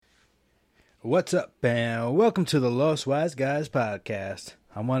What's up, and welcome to the Lost Wise Guys podcast.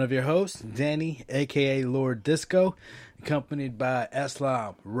 I'm one of your hosts, Danny, aka Lord Disco, accompanied by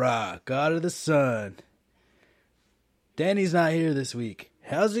Islam, Ra, God of the Sun. Danny's not here this week.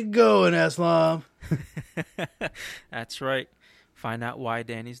 How's it going, Islam? That's right. Find out why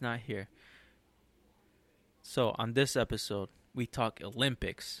Danny's not here. So, on this episode, we talk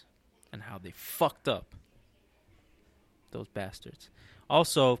Olympics and how they fucked up. Those bastards.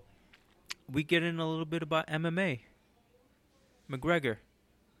 Also, we get in a little bit about MMA. McGregor.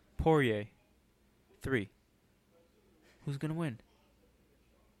 Poirier. 3. Who's going to win?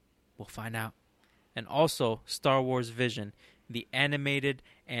 We'll find out. And also, Star Wars Vision, the animated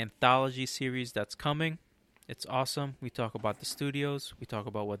anthology series that's coming. It's awesome. We talk about the studios. We talk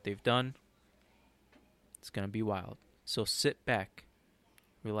about what they've done. It's going to be wild. So sit back,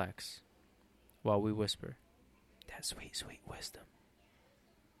 relax, while we whisper that sweet, sweet wisdom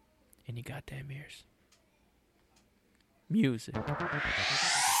in your goddamn ears. Music.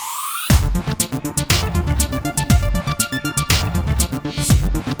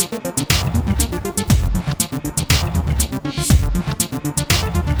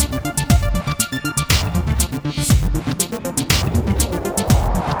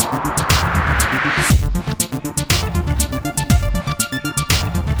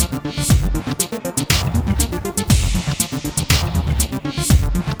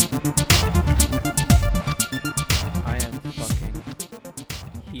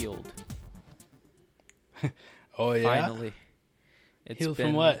 Oh, yeah? Finally. Healed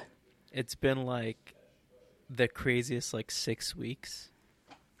from what? It's been like the craziest 6 weeks.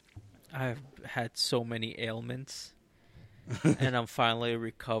 I've had so many ailments. And I'm finally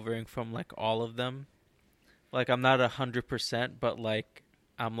recovering from all of them. I'm not 100%, but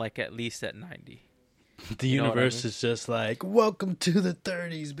I'm at least at 90. The universe is just welcome to the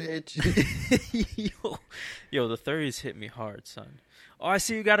 30s, bitch. Yo, the 30s hit me hard, son. Oh, I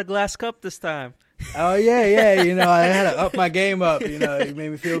see you got a glass cup this time. Oh, yeah. I had to up my game up. You made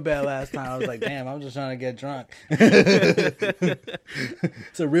me feel bad last time. I was like, damn, I'm just trying to get drunk. It's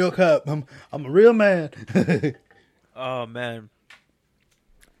a real cup. I'm a real man. Oh, man.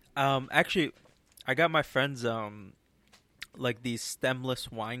 Actually, I got my friends, these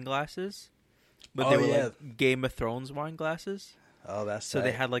stemless wine glasses. But they were Game of Thrones wine glasses. Oh, that's so tight.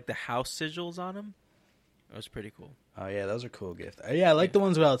 They had the house sigils on them. It was pretty cool. Oh yeah, those are cool gifts. Yeah, I like the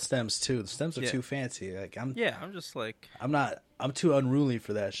ones without stems too. The stems are too fancy. I'm too unruly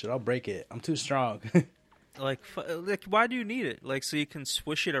for that shit. I'll break it. I'm too strong. Why do you need it? So you can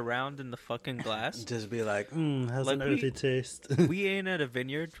swish it around in the fucking glass. Just be has an earthy taste. We ain't at a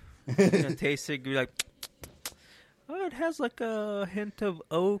vineyard. You're gonna taste it. You're like, oh, it has a hint of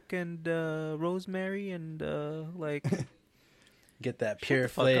oak and rosemary and get that pure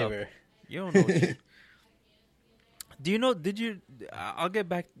flavor. You don't know. Do you know? I'll get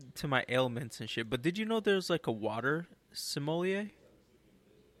back to my ailments and shit. But did you know there's a water sommelier?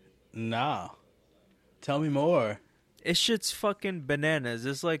 Nah. Tell me more. It shit's fucking bananas.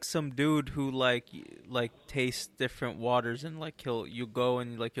 It's some dude who tastes different waters and you go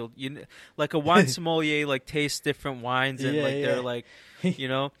and a wine sommelier tastes different wines and they're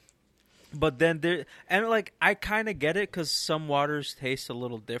but then there and I kind of get it because some waters taste a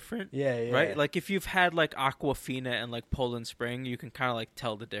little different. Yeah. Right. If you've had Aquafina and Poland Spring, you can kind of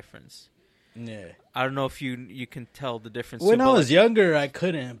tell the difference. Yeah. I don't know if you can tell the difference. When I was younger, I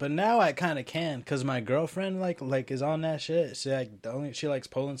couldn't, but now I kind of can because my girlfriend is on that shit. She likes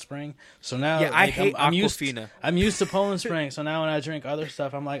Poland Spring, so now I hate Aquafina. I'm used to Poland Spring, so now when I drink other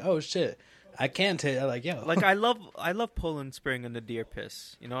stuff, I'm like, oh shit, I can't taste. I love Poland Spring and the deer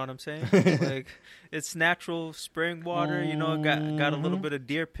piss. You know what I'm saying? It's natural spring water. Got a little bit of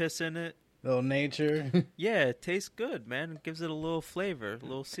deer piss in it. Little nature. Yeah, it tastes good, man. It gives it a little flavor, a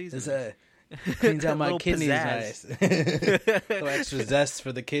little seasoning. Cleans out my kidneys nice. Little extra zest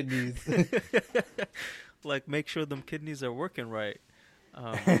for the kidneys. Make sure them kidneys are working right.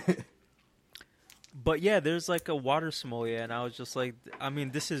 But yeah, there's a water sommelier, and I was just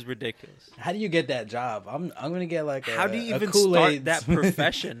this is ridiculous. How do you get that job? I'm gonna get how do you even Kool-Aid. start that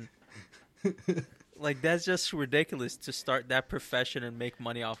profession? That's just ridiculous to start that profession and make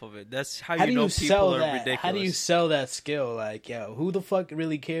money off of it. That's how you know people are ridiculous. How do you sell that skill? Who the fuck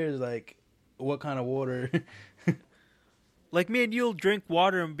really cares? What kind of water? Me and you'll drink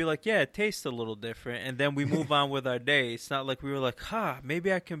water and be yeah, it tastes a little different, and then we move on with our day. It's not we were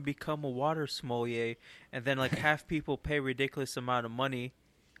maybe I can become a water sommelier, and then half people pay ridiculous amount of money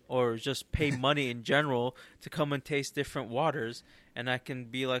or just pay money in general to come and taste different waters, and I can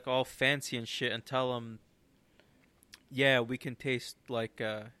be like all fancy and shit and tell them, yeah, we can taste like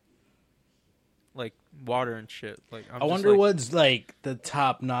like water and shit. Like I'm I just wonder like, what's like the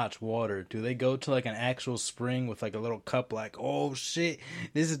top notch water. Do they go to like an actual spring with like a little cup? Like, oh shit,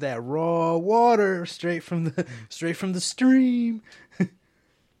 this is that raw water straight from the stream.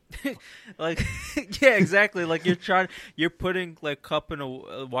 like yeah, exactly. Like you're putting like cup in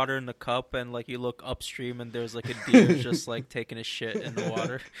water in the cup, and like you look upstream, and there's like a deer just like taking a shit in the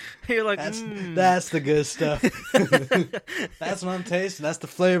water. You're like, That's the good stuff. That's what I'm tasting. That's the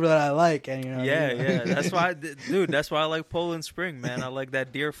flavor that I like. And you know, yeah. That's why, dude. That's why I like Poland Spring, man. I like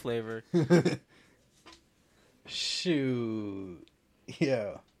that deer flavor. Shoot,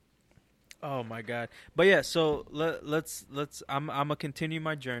 yeah. Oh my god. But yeah, so let's I'm gonna continue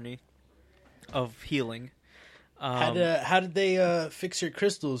my journey of healing. How did they fix your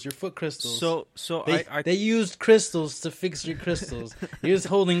crystals, your foot crystals? So they used crystals to fix your crystals. He was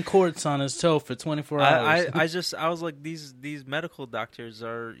holding quartz on his toe for 24 hours. I was like, these medical doctors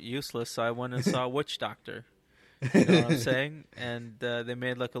are useless, so I went and saw a witch doctor. You know what I'm saying? And they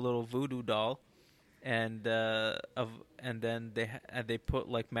made like a little voodoo doll, and then they put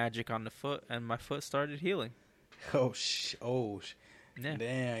like magic on the foot, and my foot started healing. Yeah.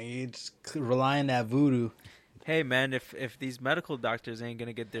 Damn, you just rely on that voodoo. Hey man, if these medical doctors ain't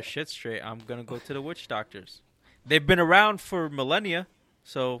gonna get their shit straight, I'm gonna go to the witch doctors. They've been around for millennia,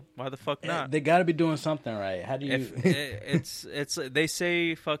 so why the fuck not? They got to be doing something right. How do you? It's they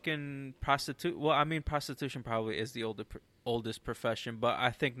say fucking prostitute. Well, I mean prostitution probably is the oldest profession, but I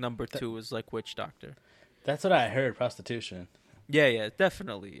think number 2 is like witch doctor. That's what I heard. Prostitution. Yeah,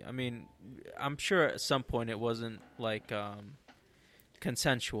 definitely. I mean, I'm sure at some point it wasn't like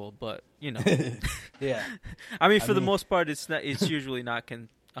consensual, but you know. Yeah. I mean, for the most part, it's not. It's usually not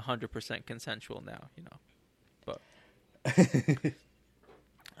 100% consensual now, you know. But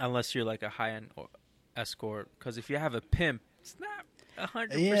unless you're like a high-end escort, because if you have a pimp, it's not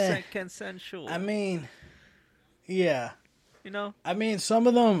 100% consensual. I mean, yeah. You know? I mean, some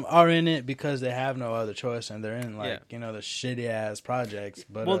of them are in it because they have no other choice, and they're in like the shitty ass projects.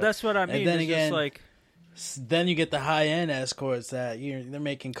 But that's what I mean. And then it's again, just like, then you get the high end escorts that they're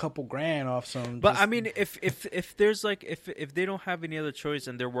making a couple grand off some. But I mean, if there's like if they don't have any other choice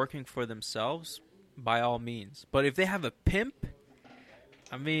and they're working for themselves, by all means. But if they have a pimp,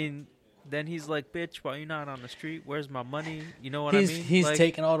 I mean, then he's like, bitch, why you not on the street? Where's my money? You know what I mean? He's like,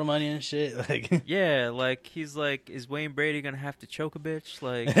 taking all the money and shit. Like, yeah, like he's like, is Wayne Brady gonna have to choke a bitch?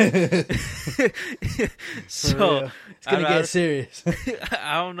 Like, so it's gonna get serious.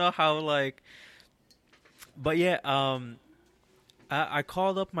 I don't know how like, but yeah, I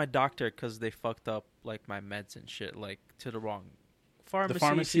called up my doctor because they fucked up like my meds and shit, like to the wrong pharmacy. The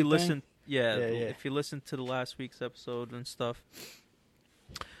pharmacy if you thing? listen, if you listen to the last week's episode and stuff.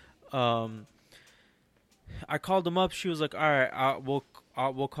 I called them up. She was like, "All right, we'll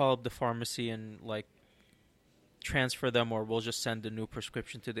call up the pharmacy and like transfer them, or we'll just send a new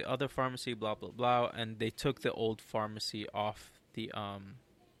prescription to the other pharmacy." Blah blah blah. And they took the old pharmacy off the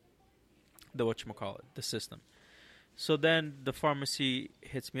whatchamacallit, the system. So then the pharmacy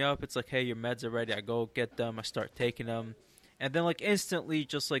hits me up. It's like, "Hey, your meds are ready." I go get them. I start taking them. And then, like, instantly,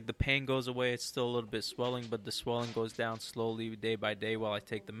 just, like, the pain goes away. It's still a little bit swelling, but the swelling goes down slowly day by day while I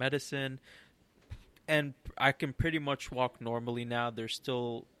take the medicine. And I can pretty much walk normally now. There's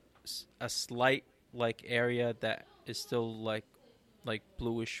still a slight, like, area that is still, like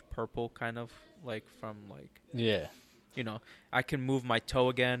bluish purple, kind of, like, from, like... Yeah. You know, I can move my toe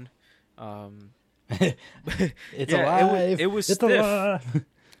again. It's alive. It was stiff. Alive.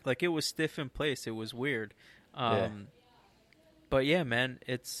 Like, it was stiff in place. It was weird. But yeah, man,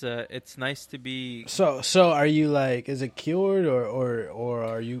 it's nice to be. So are you like? Is it cured or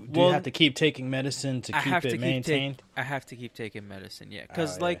are you? Do you have to keep taking medicine to keep it maintained? I have to keep taking medicine, yeah.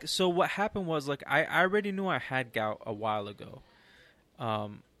 Because so what happened was like I already knew I had gout a while ago. I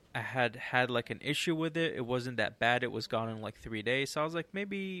had like an issue with it. It wasn't that bad. It was gone in like 3 days. So I was like,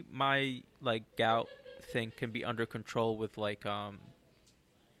 maybe my like gout thing can be under control with like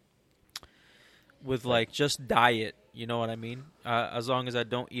just diet. You know what I mean? As long as I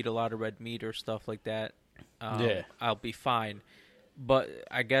don't eat a lot of red meat or stuff like that, I'll be fine. But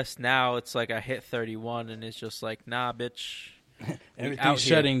I guess now it's like I hit 31 and it's just like, nah, bitch. Everything's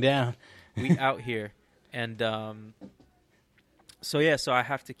shutting down. We out here. And so I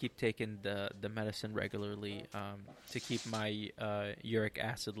have to keep taking the medicine regularly to keep my uric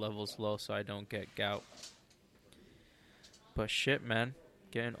acid levels low so I don't get gout. But shit, man.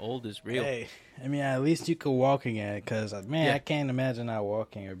 Getting old is real. Hey, I mean, at least you could walk again, because, man, I can't imagine not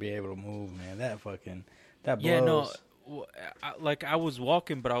walking or be able to move, man. That blows. Yeah, no, I was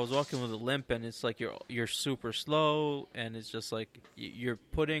walking, but I was walking with a limp, and it's like you're super slow, and it's just like you're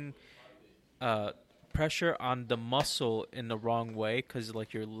putting pressure on the muscle in the wrong way, because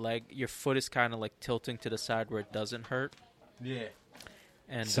like your foot is kind of like tilting to the side where it doesn't hurt. Yeah.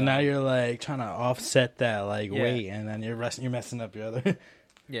 And So now you're like trying to offset that like Yeah. weight, and then you're messing up your other.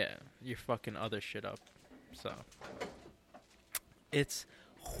 yeah, you're fucking other shit up. So it's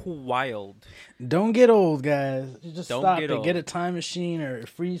wild. Don't get old, guys. You just Don't stop get it. old. Get a time machine or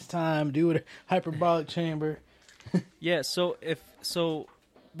freeze time. Do it. Hyperbolic chamber. Yeah. So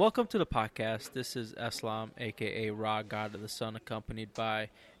welcome to the podcast. This is Islam, aka Ra, God of the Sun, accompanied by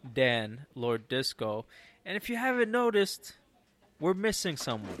Dan, Lord Disco. And if you haven't noticed, we're missing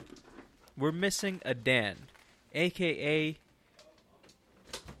someone. We're missing a Dan, aka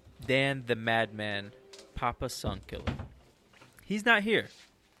Dan the Madman, Papa Sunkiller. He's not here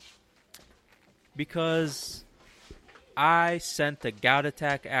because I sent a gout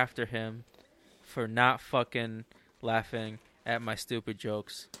attack after him for not fucking laughing at my stupid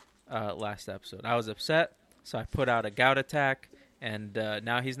jokes last episode. I was upset, so I put out a gout attack, and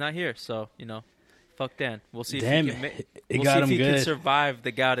now he's not here. So, fuck Dan. We'll see Damn, if he can, it we'll got see him if he can good. survive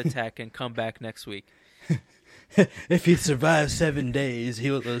the gout attack and come back next week. If he survives 7 days,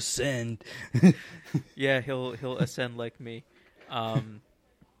 he'll ascend. Yeah, he'll ascend like me.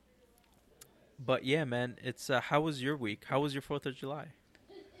 But yeah, man, it's how was your week? How was your 4th of July?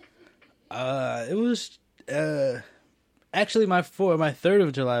 It was actually my 3rd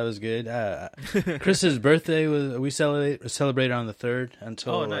of July was good. Chris's birthday we celebrated on the 3rd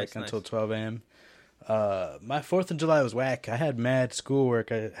until until 12 a.m. My 4th of July was whack. I had mad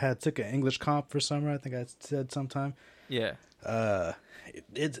schoolwork. I took an English comp for summer. I think I said sometime. Yeah. I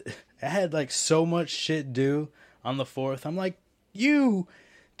had like so much shit due on the 4th. I'm like, you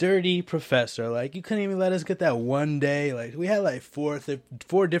dirty professor, like you couldn't even let us get that one day. Like we had like four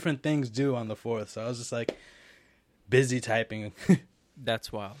different things due on the 4th, so I was just like busy typing.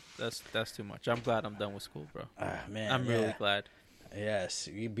 That's wild. That's too much. I'm glad I'm done with school, bro. Man, I'm really glad. Yes,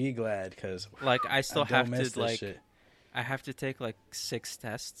 you be glad, because like I still have to shit. I have to take like 6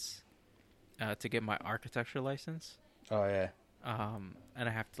 tests to get my architecture license. Oh yeah. And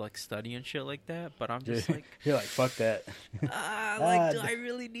I have to like study and shit like that, but I'm just like, you're like, fuck that. do I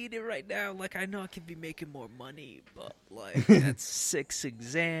really need it right now? Like, I know I could be making more money, but like, that's 6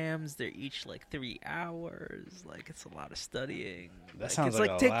 exams. They're each like 3 hours. Like, it's a lot of studying. That sounds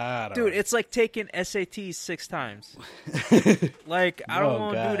like a lot. Dude, it's like taking SATs 6 times. Like, I don't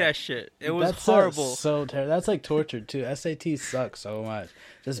want to do that shit. It was horrible. So terrible. That's like torture too. SATs suck so much.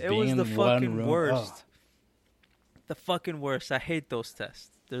 Just being in was the one fucking room. worst. Oh. The fucking worst. I hate those tests.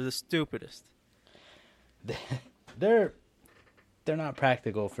 They're the stupidest. They're not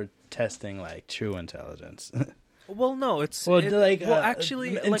practical for testing like true intelligence. Well, no, actually,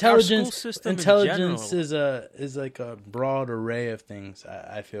 intelligence. like our school system Intelligence in general, is like a broad array of things.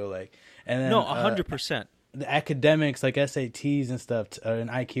 I feel like, and then, 100%. The academics like SATs and stuff, an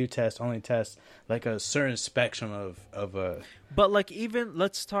IQ test only tests like a certain spectrum of a. But like even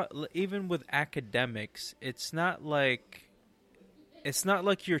with academics, it's not like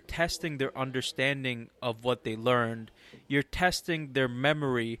you're testing their understanding of what they learned. You're testing their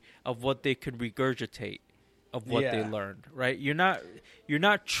memory of what they could regurgitate of what they learned, right? You're not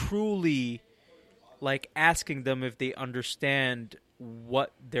truly like asking them if they understand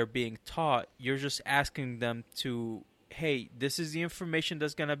what they're being taught. You're just asking them to, hey, this is the information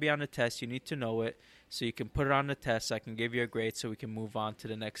that's going to be on the test. You need to know it so you can put it on the test. I can give you a grade so we can move on to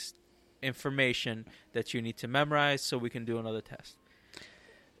the next information that you need to memorize so we can do another test.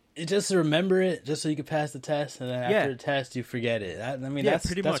 Just to remember it, just so you can pass the test, and then after the test, you forget it.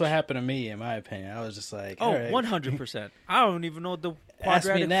 That's what happened to me, in my opinion. I was just like, oh, right. 100%. I don't even know what the Ask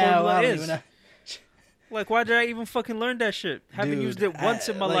me quadratic now, formula I don't is. even know. Like, why did I even fucking learn that shit? Haven't used it once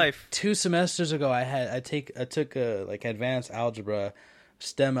in my life. 2 semesters ago, I took like advanced algebra,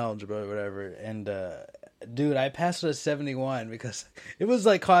 STEM algebra, or whatever, and dude, I passed with a 71 because it was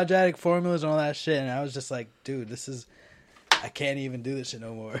like quadratic formulas and all that shit, and I was just like, dude, I can't even do this shit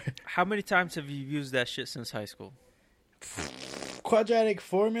no more. How many times have you used that shit since high school? Quadratic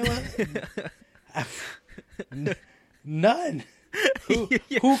formula? None.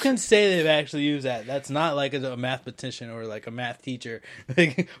 Who can say they've actually used that? That's not like a mathematician or like a math teacher.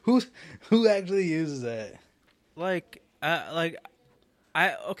 Like who actually uses that? So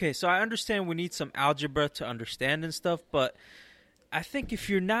I understand we need some algebra to understand and stuff, but I think if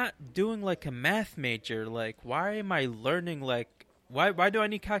you're not doing like a math major, like why am I learning why do I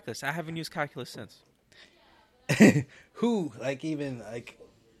need calculus? I haven't used calculus since. Who like even like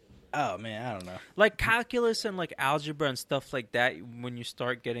Oh man, I don't know. Like calculus and like algebra and stuff like that, when you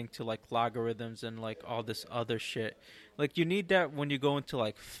start getting to like logarithms and like all this other shit, like you need that when you go into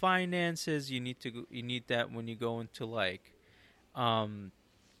like finances. You need that when you go into like, I'm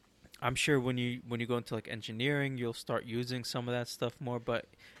sure when you go into like engineering, you'll start using some of that stuff more. But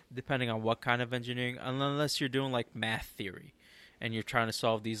depending on what kind of engineering, unless you're doing like math theory, and you're trying to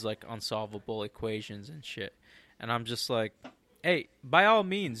solve these like unsolvable equations and shit, and I'm just like, hey, by all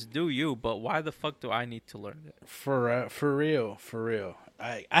means, do you, but why the fuck do I need to learn it? For real.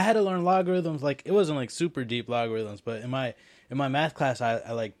 I had to learn logarithms. Like it wasn't like super deep logarithms, but in my math class,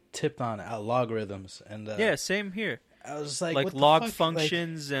 I like tipped on logarithms and Yeah, same here. I was just like Like what the log fuck?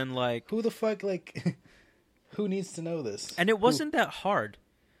 functions Like, and like, who the fuck like who needs to know this? and it wasn't that hard,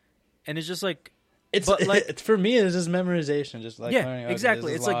 and it's just like, It's but like, it's for me. It's just memorization, just like yeah, learning. Okay,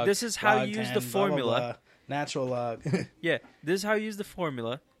 exactly. this It's is like this is how log you use 10, the blah, blah, formula. blah, natural log. Yeah, this is how you use the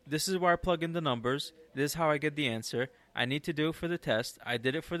formula. This is where I plug in the numbers. This is how I get the answer. I need to do it for the test. I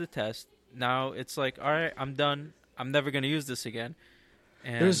did it for the test. Now it's like, all right, I'm done. I'm never going to use this again.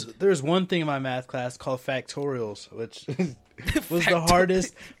 And There's one thing in my math class called factorials, which was the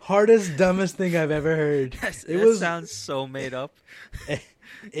hardest, dumbest thing I've ever heard. That sounds so made up.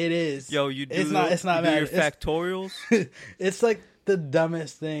 It is. Yo, you do. It's not. It's not you do math. your factorials. It's like the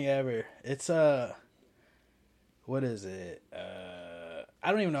dumbest thing ever. It's what is it?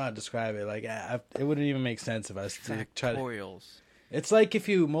 I don't even know how to describe it. Like, it wouldn't even make sense if I tried to. Factorials. It's like if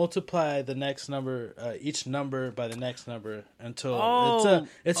you multiply the next number, each number by the next number until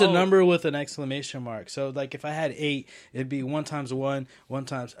it's a number with an exclamation mark. So, like, if I had 8, it'd be 1 times 1, 1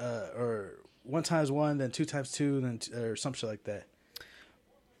 times or 1 times 1, then 2 times 2, then or some shit like that.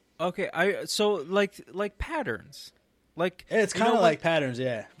 Okay, so like patterns. Like It's kind of like patterns,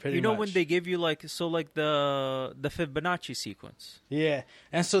 yeah. Pretty much. when they give you like the Fibonacci sequence. Yeah,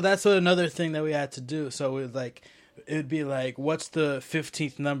 and so that's another thing that we had to do. So it'd be like, what's the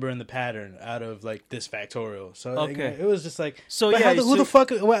 15th number in the pattern out of like this factorial? So okay, it was just like, so but yeah, who the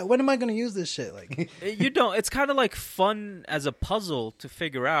fuck? When am I going to use this shit? Like, you don't. It's kind of like fun as a puzzle to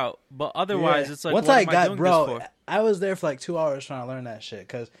figure out, but otherwise it's like, once what I am got, I doing bro, this for? I was there for like 2 hours trying to learn that shit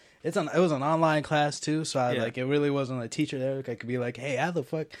because it was an online class too. So like it really wasn't a teacher there. Like, I could be like, hey, how the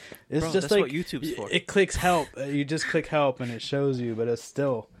fuck? It's Bro, just that's like what YouTube's for. It clicks help. You just click help and it shows you, but it's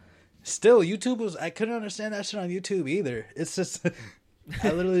still YouTube I couldn't understand that shit on YouTube either. It's just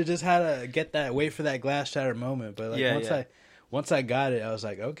I literally just had to wait for that glass shatter moment. But like once I got it, I was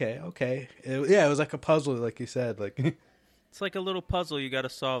like, okay. It was like a puzzle, like you said. Like it's like a little puzzle you got to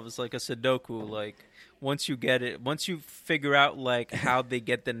solve. It's like a Sudoku. Like once you get it, once you figure out like how they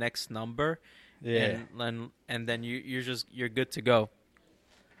get the next number, and then you're good to go.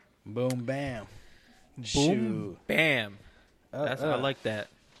 Boom, bam, Boom, shoot. bam. I like that.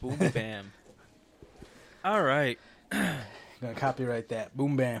 Boom, bam. All right. Gonna copyright that.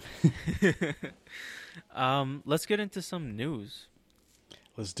 Boom, bam. Let's get into some news.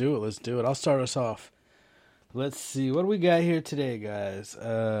 Let's do it. I'll start us off. Let's see. What do we got here today, guys?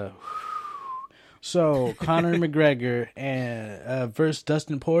 So, Conor McGregor and versus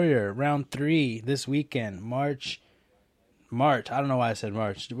Dustin Poirier, round 3 this weekend, March. I don't know why I said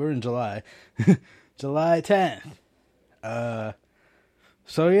March. We're in July. July 10th.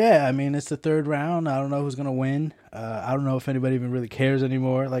 So, yeah, I mean, it's the 3rd round. I don't know who's going to win. I don't know if anybody even really cares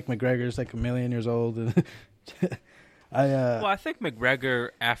anymore. Like, McGregor's like 1 million years old. Well, I think McGregor,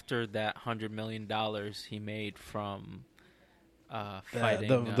 after that $100 million he made from fighting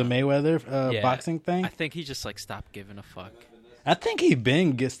the Mayweather boxing thing, I think he just like stopped giving a fuck. I think he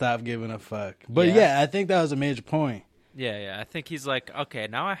stopped giving a fuck. But yeah, I think that was a major point. Yeah. I think he's like, okay,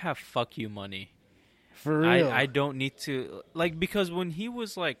 now I have fuck you money. For real. I don't need to, like, because when he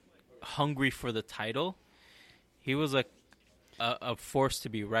was like hungry for the title, he was like a force to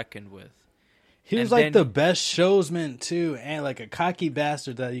be reckoned with. He was like the best showsman too, and like a cocky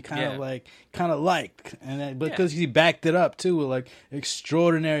bastard that you kind of liked, and then, because he backed it up too with like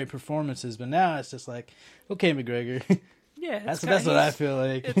extraordinary performances. But now it's just like, okay, McGregor. Yeah, that's what I feel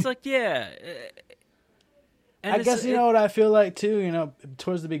like. It's like, yeah. And I guess you know what I feel like too. You know,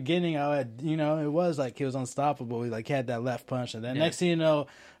 towards the beginning, it was like he was unstoppable. He like had that left punch, and then next thing you know,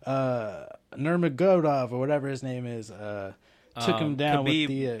 Nurmagomedov or whatever his name is, took him down Khabib, with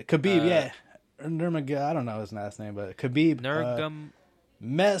the Khabib. Nurmagomedov, I don't know his last name, but Khabib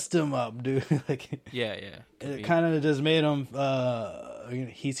messed him up, dude. Like, it kind of just made him.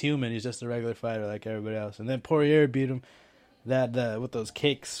 He's human. He's just a regular fighter like everybody else. And then Poirier beat him. with those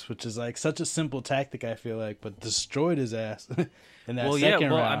kicks, which is like such a simple tactic, I feel like, but destroyed his ass in that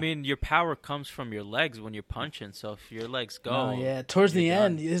second round. I mean, your power comes from your legs when you're punching, so if your legs go... Oh, yeah, towards the done.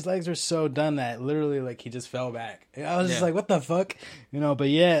 end, his legs were so done that literally, like, he just fell back. I was just like, what the fuck? But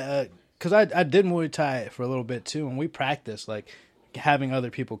yeah, because I did Muay Thai for a little bit, too, and we practiced, like, having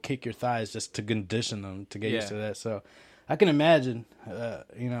other people kick your thighs just to condition them to get used to that, so... I can imagine,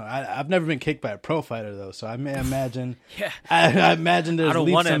 I've never been kicked by a pro fighter, though, so I may imagine, I imagine there's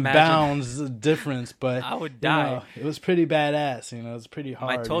leaps and bounds difference, but I would die. It was pretty badass, it was pretty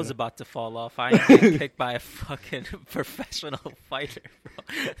hard. My toe's about to fall off. I ain't getting kicked by a fucking professional fighter, bro.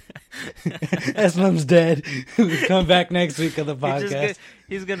 Eslam's dead. Come back next week of the podcast.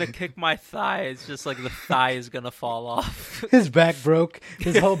 He's gonna kick my thigh. It's just like the thigh is gonna fall off. His back broke.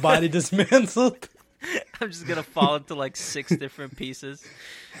 His whole body dismantled. I'm just gonna fall into like 6 different pieces.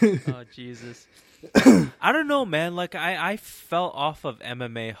 Oh Jesus! I don't know, man. Like I fell off of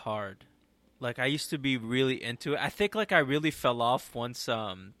MMA hard. Like I used to be really into it. I think like I really fell off once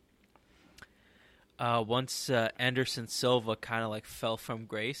Anderson Silva kind of like fell from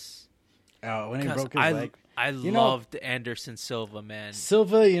grace. Oh, when he broke his leg. I loved Anderson Silva, man.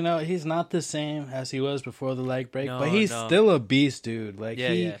 Silva, he's not the same as he was before the leg break, but he's still a beast, dude. Like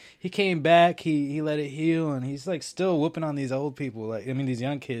he came back, he let it heal, and he's like still whooping on these old people. Like these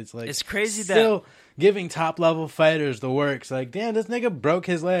young kids. Like it's crazy still giving top level fighters the works. Like damn, this nigga broke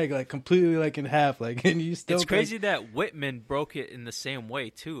his leg like completely like in half. Like and you still. It's crazy that Whitman broke it in the same way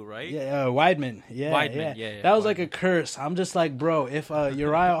too, right? Yeah, Weidman. Yeah. That was like a curse. I'm just like, bro, if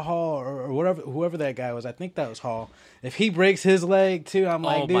Uriah Hall or whoever that guy was, I think that was Hall. If he breaks his leg too, I'm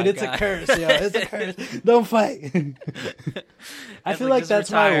like, dude, it's a curse, yo. It's a curse. Don't fight. I feel like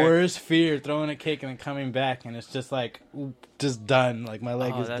that's my worst fear, throwing a kick and then coming back, and it's just like, just done. Like my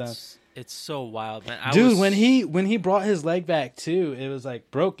leg is done. It's so wild, man. Dude, when he brought his leg back too, it was like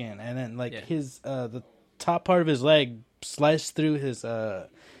broken, and then like his the top part of his leg sliced through his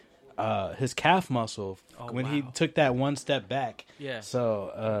calf muscle when he took that one step back. Yeah.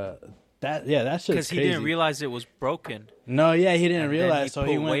 So that's just because he didn't realize it was broken. No, he didn't realize, so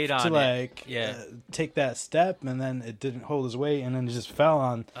he went to like take that step, and then it didn't hold his weight, and then it just fell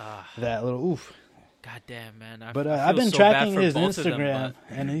on that little oof. God damn, man. I've been tracking his Instagram,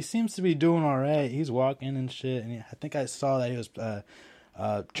 and he seems to be doing all right. He's walking and shit, and I think I saw that he was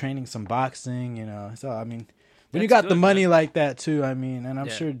training some boxing, So, I mean, when you got the money like that, too, I mean, and I'm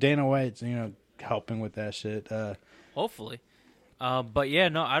sure Dana White's, helping with that shit. Hopefully. But, yeah,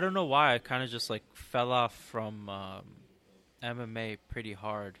 no, I don't know why. I kind of just, like, fell off from MMA pretty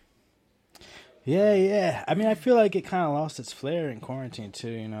hard. Yeah. I mean, I feel like it kind of lost its flair in quarantine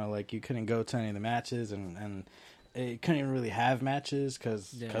too. Like you couldn't go to any of the matches, and it couldn't even really have matches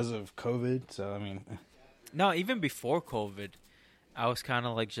because of COVID. So I mean, no, even before COVID, I was kind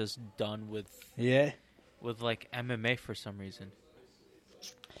of like just done with like MMA for some reason.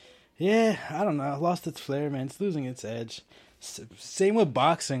 Yeah, I don't know. It lost its flair, man. It's losing its edge. Same with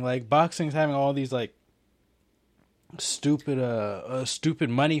boxing. Like boxing's having all these like stupid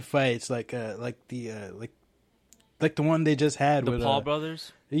money fights like the one they just had with the Paul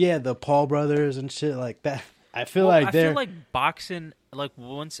brothers. Yeah, the Paul brothers and shit like that. I feel like boxing, like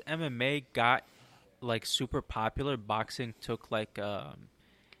once MMA got like super popular, boxing took like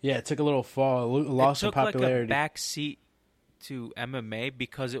it took a little fall, lost in popularity. Like a back seat to MMA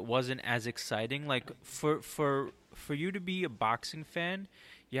because it wasn't as exciting. Like for you to be a boxing fan,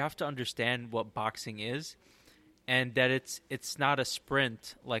 you have to understand what boxing is. And that it's not a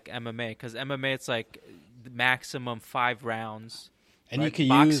sprint like MMA, because MMA it's like maximum 5 rounds, and right? you can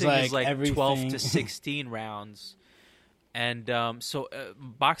boxing use like is like everything. 12 to 16 rounds, and so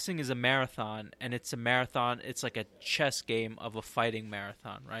boxing is a marathon, and it's a marathon. It's like a chess game of a fighting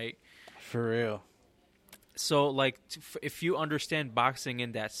marathon, right? For real. So like if you understand boxing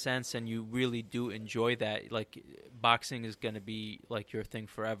in that sense and you really do enjoy that, like boxing is going to be like your thing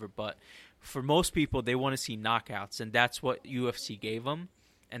forever. But for most people, they want to see knockouts, and that's what UFC gave them,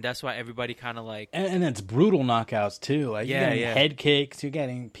 and that's why everybody kind of like and it's brutal knockouts too. Like you're getting head kicks, you're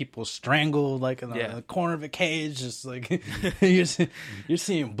getting people strangled like in the corner of a cage, just like you're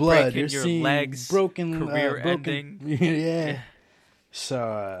seeing blood, breaking you're your seeing legs, broken ending. Yeah.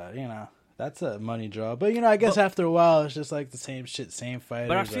 So that's a money draw. But, I guess after a while, it's just like the same shit, same fighters.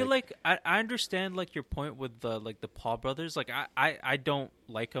 But I feel like I understand, like, your point with the Paul brothers. Like, I don't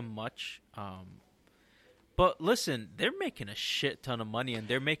like them much. But listen, they're making a shit ton of money, and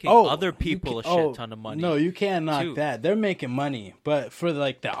they're making other people a shit ton of money. No, you can't knock that. They're making money. But for,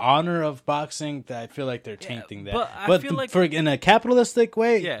 like, the honor of boxing, I feel like they're tainting that. But I feel like in a capitalistic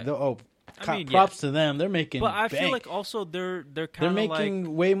way, I mean, props to them. They're making but I bank. feel like also they're They're kind of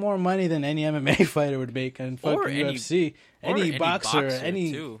making way more money than any MMA fighter would make in fucking Or any- UFC. or Any boxer,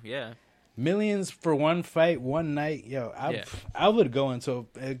 any too. Yeah. millions for one fight, one night. Yo, I would go into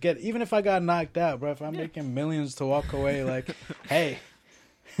even if I got knocked out, bro. If I'm making millions to walk away, like, hey,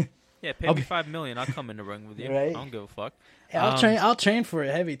 Yeah, pay me $5 million. I'll come in the ring with you. Right. I don't give a fuck. yeah, I'll train for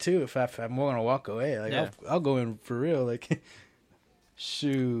it heavy too. If I'm going to walk away, like Yeah. I'll go in for real. Like,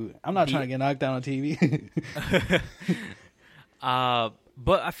 shoot, I'm not trying to get knocked down on TV.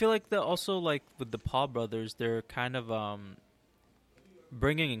 But I feel like also like with the Paul brothers, they're kind of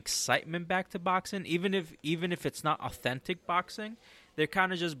bringing excitement back to boxing, even if it's not authentic boxing. They're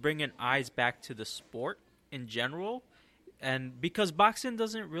kind of just bringing eyes back to the sport in general. And because boxing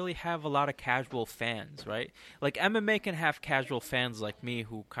doesn't really have a lot of casual fans, right? Like MMA can have casual fans like me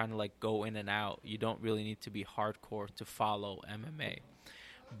who kind of like go in and out. You don't really need to be hardcore to follow MMA.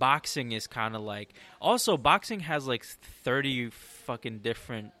 Boxing is kind of like... Also, boxing has like 30 fucking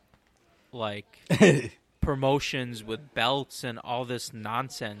different like promotions with belts and all this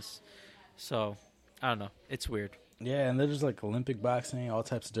nonsense. So, I don't know. It's weird. Yeah, and there's like Olympic boxing, all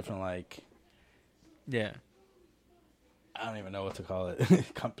types of different like... Yeah. I don't even know what to call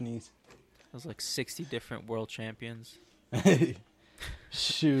it. Companies. There's like 60 different world champions.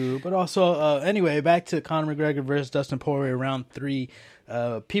 Shoot. But also, anyway, back to Conor McGregor versus Dustin Poirier, round 3.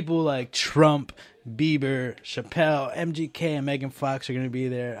 People like Trump, Bieber, Chappelle, MGK, and Megan Fox are going to be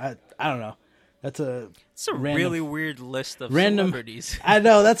there. I don't know. It's a really weird list of celebrities. I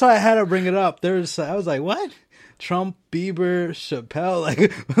know. That's why I had to bring it up. I was like, what? Trump, Bieber, Chappelle.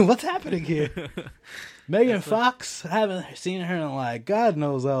 Like, what's happening here? Megan Fox, I haven't seen her in like God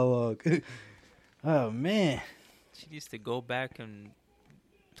knows how long. Oh man, she needs to go back and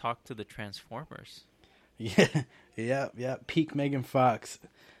talk to the Transformers. Yeah. Peak Megan Fox,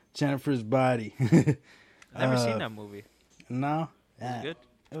 Jennifer's Body. Never seen that movie. No, Was it good?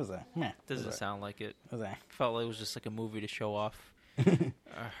 It was a meh. Doesn't sound like it. It was a Felt like it was just like a movie to show off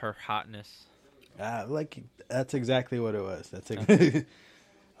her hotness. like that's exactly what it was. That's next nudity?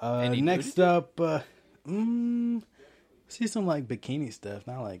 up. See some like bikini stuff,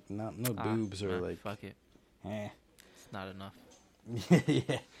 not no boobs or like. Fuck it. Eh. It's not enough.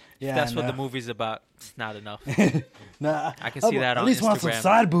 yeah. If that's what the movie's about. It's not enough. Nah, I can see that on At least Instagram. want some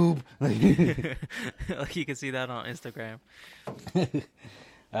side boob. Like you can see that on Instagram.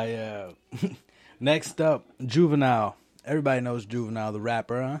 Next up, Juvenile. Everybody knows Juvenile, the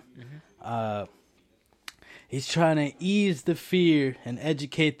rapper, huh? Mm-hmm. He's trying to ease the fear and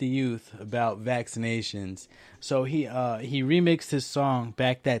educate the youth about vaccinations. So he remixed his song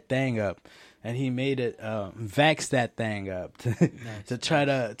 "Back That Thing Up," and he made it "Vax That Thing Up" to try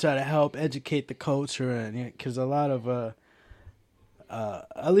to help educate the culture, and because a lot of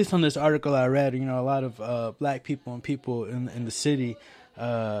at least on this article I read, a lot of black people and people in the city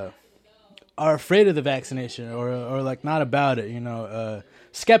are afraid of the vaccination or like not about it,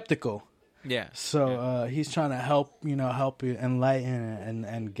 skeptical. Yeah. So he's trying to help you enlighten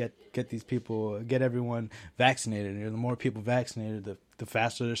and get these people, get everyone vaccinated. The more people vaccinated, the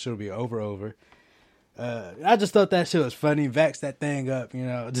faster this shit will be over. I just thought that shit was funny. Vax that thing up,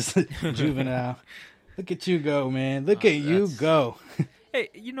 just Juvenile. Look at you go, man. Look at you go. Hey,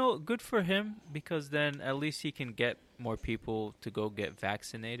 good for him because then at least he can get more people to go get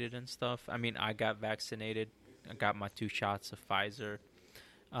vaccinated and stuff. I mean, I got vaccinated. I got my 2 shots of Pfizer.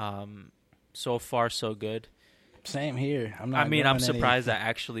 So far, so good. Same here. I'm surprised I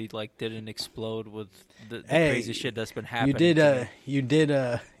actually didn't explode with the crazy shit that's been happening. You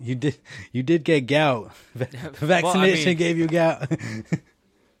did get gout. Vaccination gave you gout.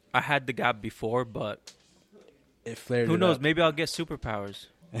 I had the gout before, but it flared. Who knows? Up. Maybe I'll get superpowers.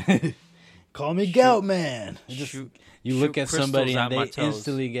 Call me gout man. You look at crystals somebody and out my they toes.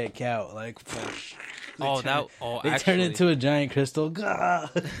 instantly get gout. Like they turn into a giant crystal. That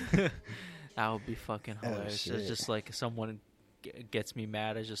would be fucking hilarious. It's just like someone gets me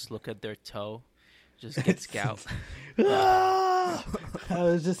mad. I just look at their toe, just gets gout. I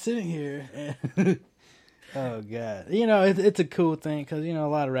was just sitting here. Oh god, it's a cool thing because a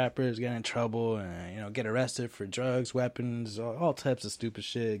lot of rappers get in trouble and get arrested for drugs, weapons, all types of stupid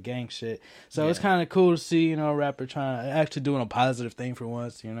shit, gang shit. So it's kind of cool to see a rapper actually doing a positive thing for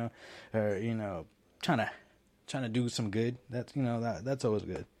once, or trying to do some good. That's that's always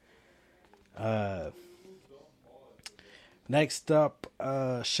good. Next up,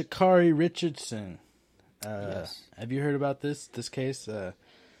 Sha'Carri Richardson. Yes. Have you heard about this case?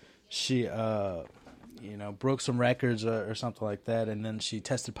 She broke some records or something like that, and then she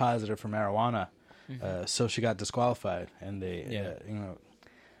tested positive for marijuana. So she got disqualified, and they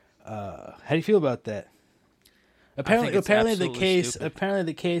How do you feel about that? Apparently, Stupid. apparently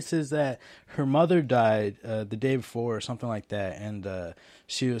the case is that her mother died the day before or something like that, and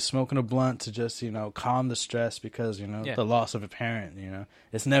she was smoking a blunt to just calm the stress because Yeah. the loss of a parent.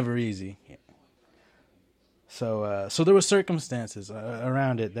 It's never easy. So there were circumstances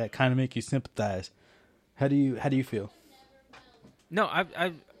around it that kind of make you sympathize. How do you feel? No,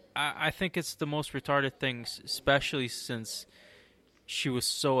 I think it's the most retarded thing, especially since she was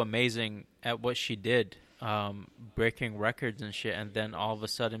so amazing at what she did, breaking records and shit, and then all of a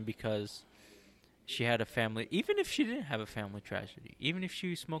sudden, because she had a family, even if she didn't have a family tragedy, even if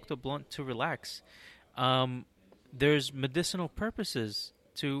she smoked a blunt to relax, there's medicinal purposes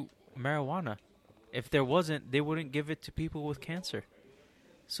to marijuana. If there wasn't, they wouldn't give it to people with cancer.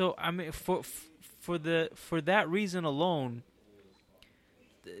 So I mean, for that reason alone,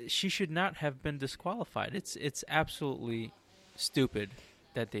 she should not have been disqualified. It's absolutely stupid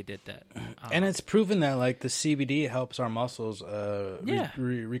that they did that. And it's proven that like the CBD helps our muscles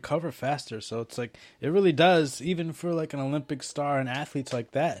recover faster. So it's like it really does, even for like an Olympic star and athletes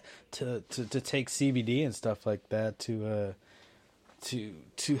like that to take CBD and stuff like that to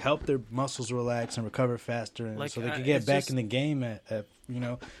help their muscles relax and recover faster, and so they can get back in the game at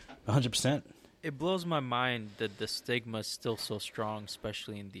 100%. It blows my mind that the stigma is still so strong,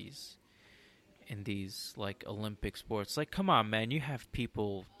 especially in these like Olympic sports. Like, come on, man, you have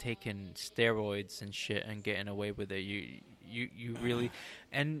people taking steroids and shit and getting away with it. You really,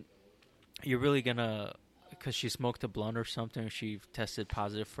 and you're really gonna, because she smoked a blunt or something, she tested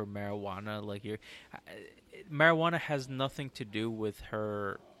positive for marijuana. Like, marijuana has nothing to do with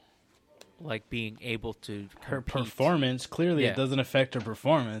her, like, being able to compete. Her performance, clearly it doesn't affect her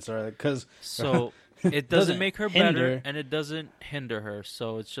performance, or because so it doesn't make her hinder. better and it doesn't hinder her.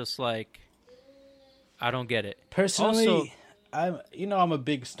 So it's just like, I don't get it. Personally, also, I'm a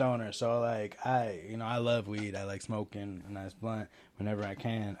big stoner, so like I love weed. I like smoking a nice blunt whenever I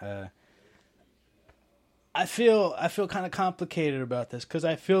can. I feel kind of complicated about this because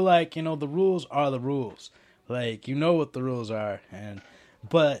I feel like the rules are the rules. Like what the rules are,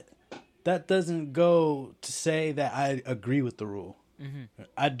 but that doesn't go to say that I agree with the rule. Mm-hmm.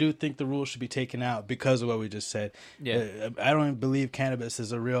 I do think the rule should be taken out because of what we just said. Yeah, I don't believe cannabis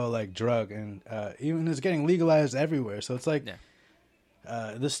is a real like drug, and even it's getting legalized everywhere. So it's like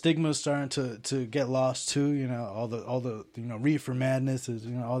the stigma is starting to get lost too. All the reefer madness is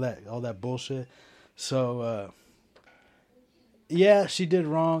all that bullshit. So yeah, she did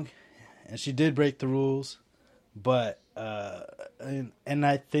wrong, and she did break the rules, but and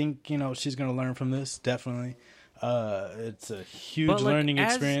I think she's gonna learn from this definitely. It's a huge learning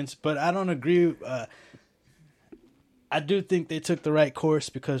experience, but I don't agree. I do think they took the right course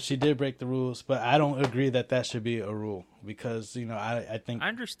because she did break the rules, but I don't agree that should be a rule because I think I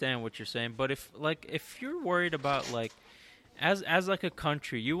understand what you're saying, but if you're worried about like as like a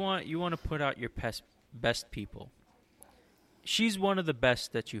country, you want to put out your best people. She's one of the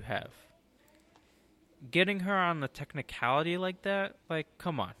best that you have. Getting her on the technicality like that, like,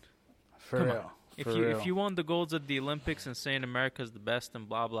 come on. For real. If you won the golds at the Olympics and saying America's the best and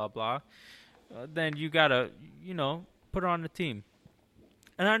blah blah blah, then you gotta put her on the team.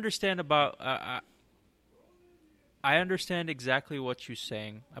 And I understand I understand exactly what you're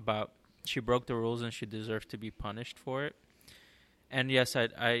saying about she broke the rules and she deserves to be punished for it. And yes,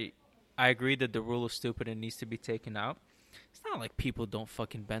 I agree that the rule is stupid and needs to be taken out. It's not like people don't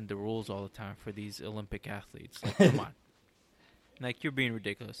fucking bend the rules all the time for these Olympic athletes. Like, come on. Like, you're being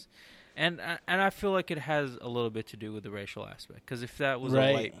ridiculous. And I feel like it has a little bit to do with the racial aspect. Because if that was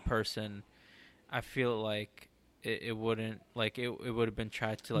a white person, I feel like it wouldn't, like, it would have been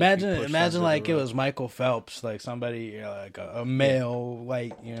tried to, like, imagine like it was Michael Phelps, like somebody, like a male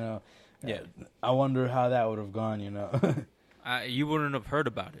white, Yeah. I wonder how that would have gone, You wouldn't have heard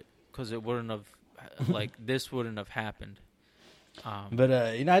about it. Because it wouldn't have, like, this wouldn't have happened. But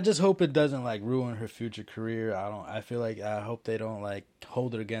I just hope it doesn't like ruin her future career. I feel like I hope they don't like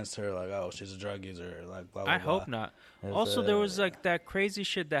hold it against her like, oh, she's a drug user, like blah blah. I hope not. Also, there was like that crazy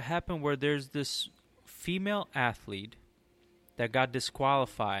shit that happened where there's this female athlete that got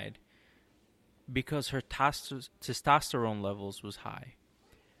disqualified because her testosterone levels was high,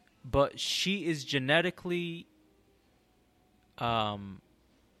 but she is genetically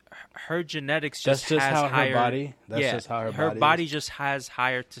her genetics just has how higher, her body. That's just how her body just has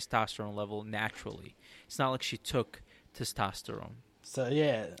higher testosterone level naturally. It's not like she took testosterone. So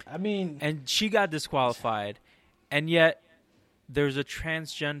yeah, I mean, and she got disqualified, and yet there's a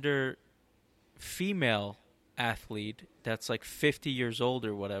transgender female athlete that's like 50 years old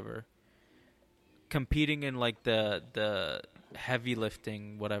or whatever, competing in like the heavy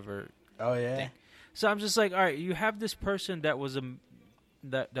lifting, whatever. Oh yeah. Thing. So I'm just like, all right, you have this person that was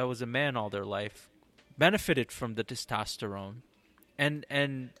a man all their life, benefited from the testosterone,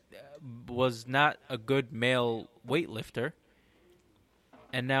 and was not a good male weightlifter,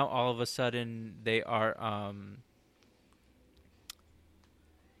 and now all of a sudden they are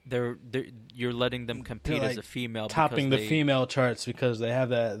they're you're letting them compete like as a female, topping the female charts because they have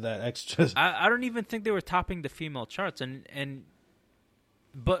that extra. I don't even think they were topping the female charts,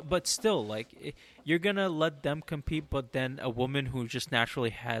 but still, like, you're gonna let them compete, but then a woman who just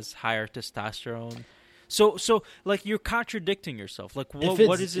naturally has higher testosterone. So like, you're contradicting yourself. Like,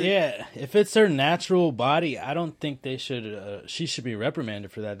 what is it? Yeah, if it's her natural body, I don't think they should. She should be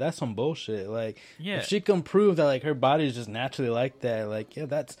reprimanded for that. That's some bullshit. Like, Yeah. if she can prove that like her body is just naturally like that, like, yeah,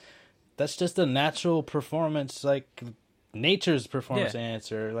 that's just a natural performance, like nature's performance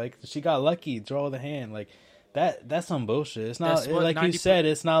answer. Like, she got lucky, draw the hand, like. That's some bullshit. It's not like you said.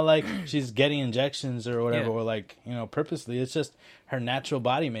 It's not like she's getting injections or whatever, or like, purposely. It's just her natural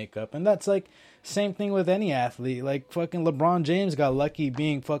body makeup, and that's like same thing with any athlete. Like fucking LeBron James got lucky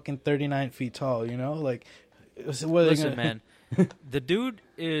being fucking 39 feet tall. Like, listen, man, the dude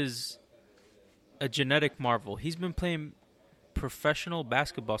is a genetic marvel. He's been playing professional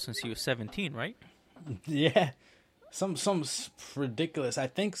basketball since he was 17, right? Yeah, some ridiculous. I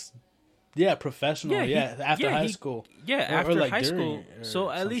think. Yeah, professional. After high school. Yeah, after like high school.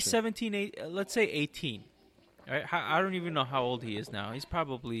 So at least shit. 17, let's say 18. Right? I don't even know how old he is now. He's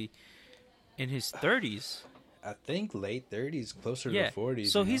probably in his 30s. I think late 30s, closer to 40s.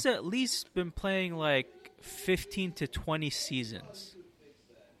 So he's at least been playing like 15 to 20 seasons.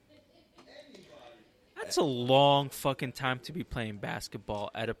 That's a long fucking time to be playing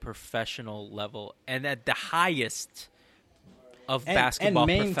basketball at a professional level and at the highest of basketball,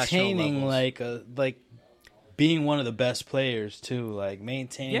 and maintaining levels. like being one of the best players too, like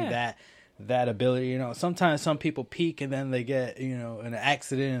maintaining that ability. Sometimes some people peak and then they get an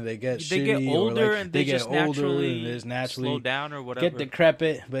accident and they get older, or like and they get just older and just naturally slow down or whatever, get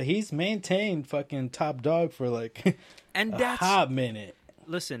decrepit. But he's maintained fucking top dog for like and a hot minute.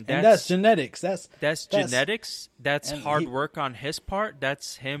 Listen, that's genetics. That's genetics. That's hard work on his part.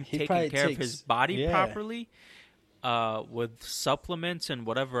 That's him taking care of his body properly. With supplements and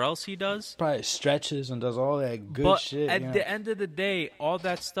whatever else he does. Probably stretches and does all that good shit. But at the end of the day, all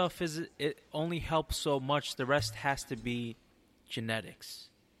that stuff it only helps so much. The rest has to be genetics.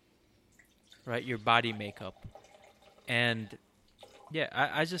 Right? Your body makeup. And yeah,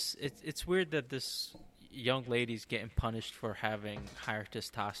 I just it's weird that this young lady's getting punished for having higher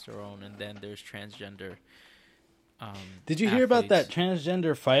testosterone, and then there's transgender Did you hear about that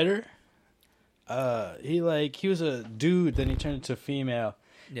transgender fighter? He was a dude, then he turned into a female.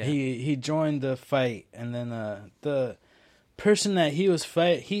 Yeah. He joined the fight, and then the person that she was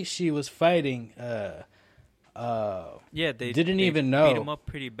fighting, they didn't even know. Beat him up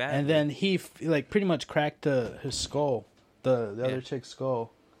pretty bad. And then he pretty much cracked his skull, the other chick's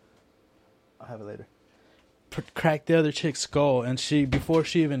skull. I'll have it later. Cracked the other chick's skull, and before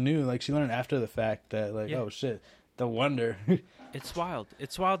she even knew, she learned after the fact that oh shit, the wonder. It's wild.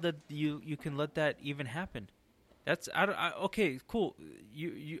 It's wild that you can let that even happen. That's okay, cool.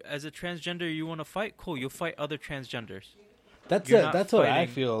 You as a transgender, you want to fight? Cool, you'll fight other transgenders. That's what I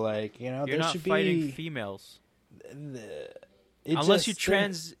feel like. You're there not should fighting be females. Unless you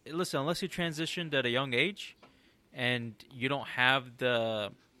transitioned at a young age, and you don't have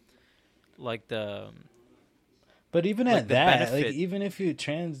the. But even at that, even if you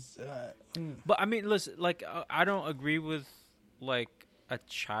trans. But I mean, listen, I don't agree with a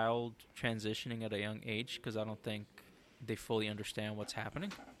child transitioning at a young age, because I don't think they fully understand what's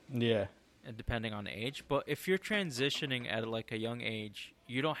happening. Yeah. And depending on age. But if you're transitioning at a young age,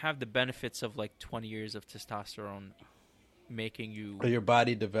 you don't have the benefits of 20 years of testosterone making you... Or your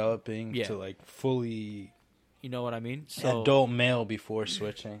body developing to fully... You know what I mean? So adult male before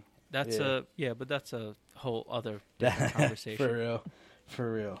switching. That's but that's a whole other different conversation.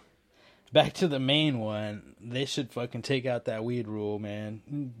 For real. Back to the main one, they should fucking take out that weed rule,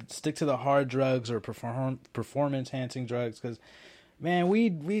 man. Stick to the hard drugs or performance-enhancing drugs, because, man,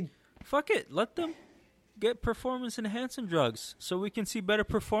 weed... Fuck it. Let them get performance-enhancing drugs so we can see better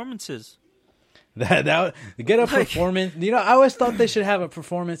performances. Get a performance... I always thought they should have a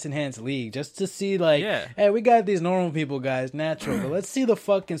performance-enhanced league, just to see, hey, we got these normal people, guys, natural, but let's see the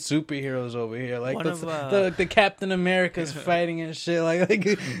fucking superheroes over here. The Captain America's fighting and shit,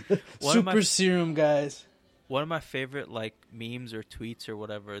 super serum guys. One of my favorite, memes or tweets or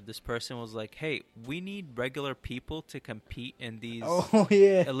whatever, this person was like, hey, we need regular people to compete in these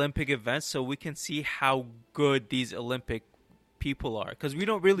Olympic events so we can see how good these Olympic people are, because we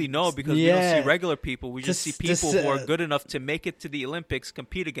don't really know, because we don't see regular people. We just see people who are good enough to make it to the Olympics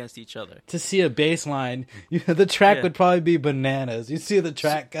compete against each other. To see a baseline, the track would probably be bananas. You see the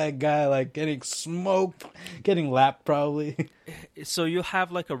track guy like getting smoked, getting lapped probably. So you'll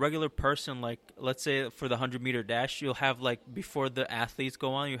have like a regular person, like let's say for the 100-meter dash, you'll have like before the athletes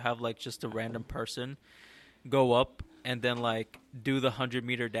go on, you have like just a random person go up and then like do the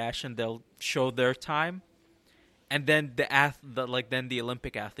 100-meter dash, and they'll show their time, and then then the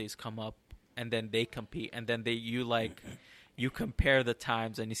Olympic athletes come up and then they compete, and then you compare the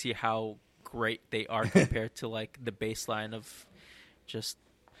times and you see how great they are compared to like the baseline of just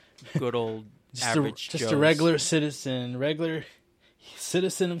good old average just a regular citizen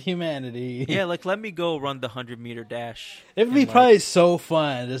of humanity. Yeah, like let me go run the 100-meter dash. It'd be probably so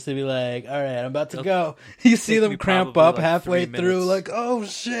fun just to be like, all right, I'm about to go. You see them cramp up like halfway through, like, oh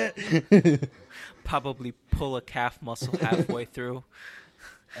shit. Probably pull a calf muscle halfway through.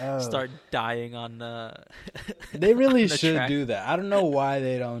 Start dying on the. They really should track. Do that. I don't know why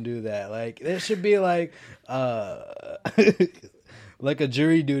they don't do that. Like, there should be like like a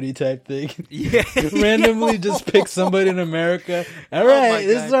jury duty type thing. Yeah. Randomly just pick somebody in America. All right,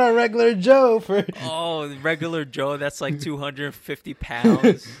 this is our regular Joe for. Oh, regular Joe, that's like 250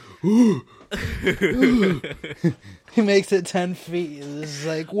 pounds. He makes it 10 feet. This is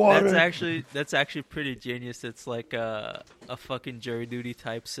like water. That's actually pretty genius. It's like a fucking jury duty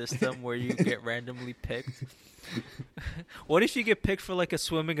type system where you get randomly picked. What if you get picked for like a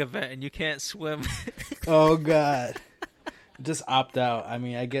swimming event and you can't swim? Oh God. Just opt out. I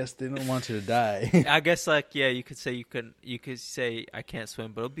mean, I guess they don't want you to die. I guess, like, yeah, you could say I can't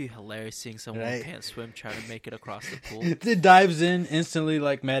swim, but it'll be hilarious seeing someone who can't swim try to make it across the pool. It dives in instantly,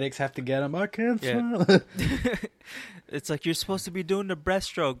 like medics have to get him. I can't swim. It's like you're supposed to be doing the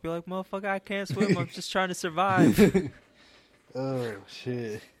breaststroke. Be like, motherfucker, I can't swim. I'm just trying to survive. Oh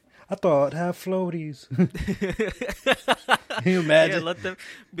shit. I thought I'd have floaties. Can you imagine? Yeah, let them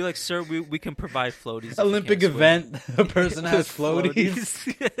be like, sir, we can provide floaties. Olympic event, a person has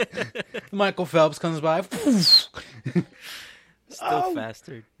floaties. Michael Phelps comes by. Still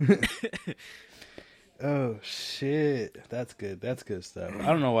faster. Oh, shit. That's good. That's good stuff. I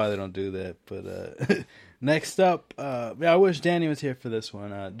don't know why they don't do that. But next up, I wish Danny was here for this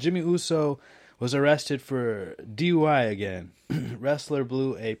one. Jimmy Uso was arrested for DUI again. Wrestler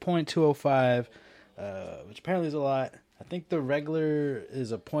blew a .205, which apparently is a lot. I think the regular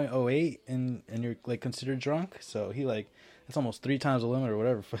is a .08, and you're like considered drunk. So he that's almost 3 times the limit or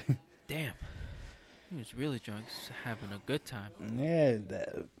whatever. Damn, he was really drunk, just having a good time. Yeah,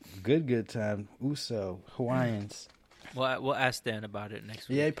 good time. Uso Hawaiians. Well, we'll ask Dan about it next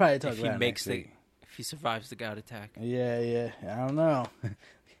week. Yeah, he probably talk about it next week. If he survives the gout attack. Yeah, I don't know.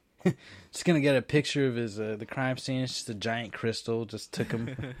 Just gonna get a picture of his the crime scene. It's just a giant crystal. Just took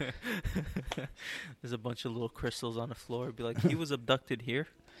him. There's a bunch of little crystals on the floor. Be like, he was abducted here.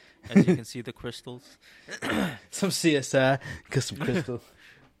 As you can see, the crystals. Some CSI, got some crystals.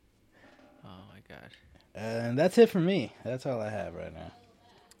 Oh my god! And that's it for me. That's all I have right now.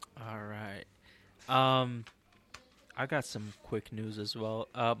 All right. I got some quick news as well.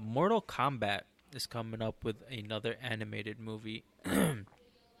 Mortal Kombat is coming up with another animated movie.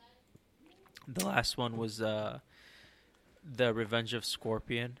 The last one was The Revenge of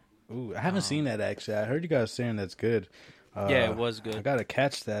Scorpion. Ooh, I haven't seen that actually. I heard you guys saying that's good. Yeah, it was good. I gotta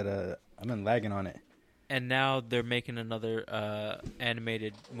catch that. I've been lagging on it. And now they're making another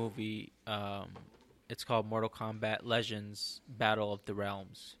animated movie. It's called Mortal Kombat Legends: Battle of the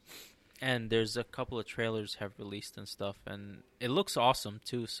Realms. And there's a couple of trailers have released and stuff, and it looks awesome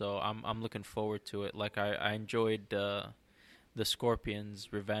too. So I'm looking forward to it. Like I enjoyed the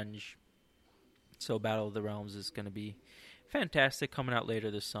Scorpion's Revenge. So Battle of the Realms is going to be fantastic, coming out later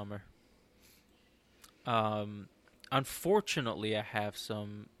this summer. Unfortunately, I have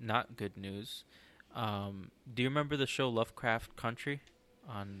some not good news. Do you remember the show Lovecraft Country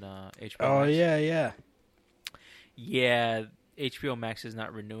on HBO Oh, Max? yeah. Yeah, HBO Max is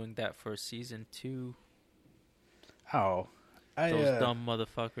not renewing that for season 2. Oh. Those dumb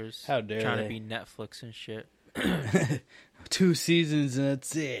motherfuckers. How dare trying they? to be Netflix and shit. 2 seasons and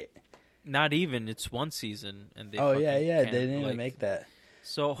that's it. Not even. It's 1 season. And they They didn't even make that.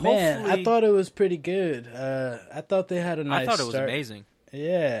 So hopefully... Man, I thought it was pretty good. I thought they had a nice I thought it was start. amazing.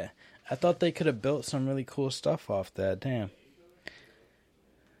 Yeah. I thought they could have built some really cool stuff off that. Damn.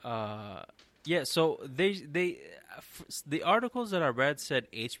 Yeah, so the articles that I read said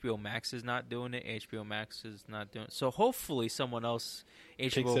HBO Max is not doing it. HBO Max is not doing it. So hopefully someone else,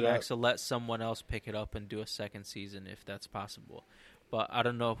 HBO Max will let someone else pick it up and do a second season if that's possible. But I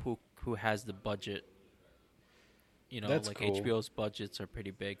don't know who has the budget That's like cool. HBO's budgets are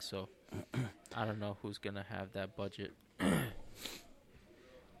pretty big, so I don't know who's gonna have that budget.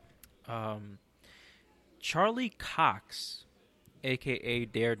 Charlie Cox, aka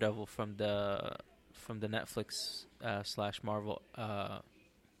Daredevil from the Netflix slash Marvel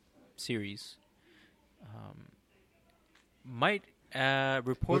series, might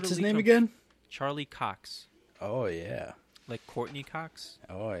reportedly. What's his name again? Charlie Cox, Oh yeah. like Courtney Cox,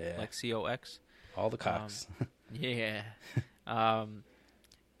 Oh yeah. like COX. All the Cox. Yeah.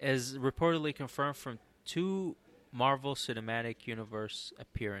 Is reportedly confirmed from 2 Marvel Cinematic Universe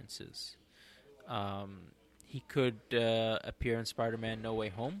appearances. He could appear in Spider-Man: No Way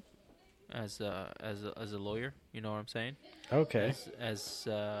Home as a lawyer. You know what I'm saying? Okay. As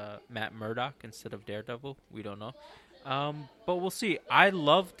Matt Murdock instead of Daredevil. We don't know. But we'll see. I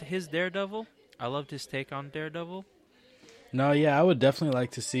loved his Daredevil. I loved his take on Daredevil. No, yeah, I would definitely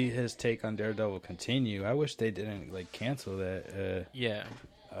like to see his take on Daredevil continue. I wish they didn't cancel that. Yeah.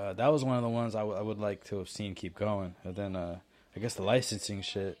 That was one of the ones I would like to have seen keep going. And then I guess the licensing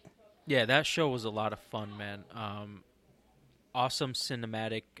shit. Yeah, that show was a lot of fun, man. Awesome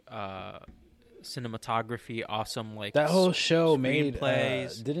cinematography, awesome that whole show made.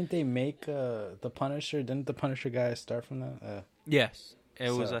 screenplays. Didn't they make the Punisher? Didn't the Punisher guys start from that? Yes,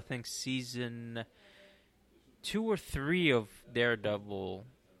 it was. I think season 2 or 3 of Daredevil.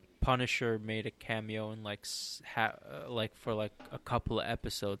 Punisher made a cameo in for a couple of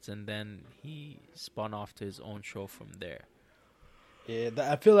episodes, and then he spun off to his own show from there. Yeah,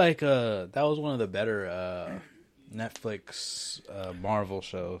 I feel like that was one of the better Netflix Marvel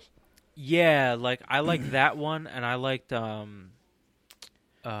shows. Yeah, like I liked that one, and I liked the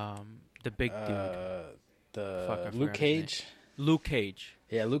big dude, Luke Cage. Luke Cage.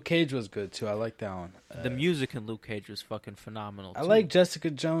 Yeah, Luke Cage was good too. I like that one. The music in Luke Cage was fucking phenomenal. I like Jessica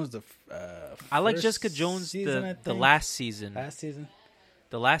Jones. I like Jessica Jones season, the last season. Last season.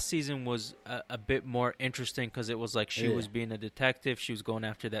 The last season was a bit more interesting because it was like she was being a detective. She was going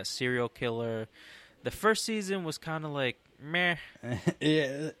after that serial killer. The first season was kind of like meh.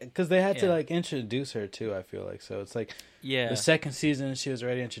 Yeah, because they had to introduce her too. I feel like so it's like the second season she was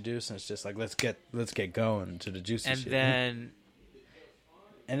already introduced, and it's just like let's get going to the juicy shit.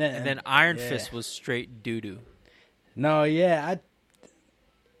 And then Iron Fist was straight doo doo. No, yeah,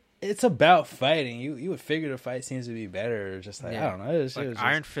 it's about fighting. You would figure the fight seems to be better. Or just like I don't know. It was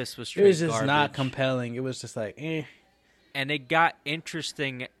Iron Fist was straight. It was just garbage. not compelling. It was just like eh. And it got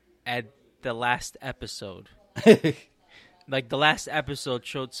interesting at the last episode. Like the last episode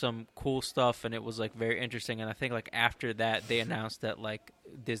showed some cool stuff, and it was like very interesting. And I think like after that, they announced that like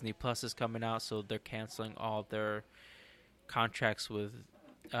Disney Plus is coming out, so they're canceling all their contracts with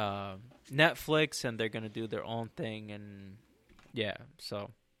Netflix, and they're gonna do their own thing. And yeah,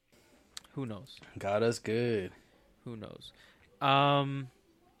 so who knows? Got us good. Who knows?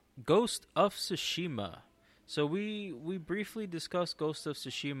 Ghost of Tsushima. So we briefly discussed Ghost of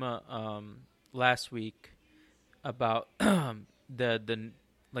Tsushima last week about the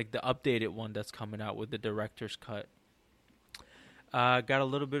updated one that's coming out with the director's cut. Got a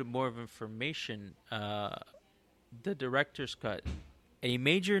little bit more of information. The director's cut. A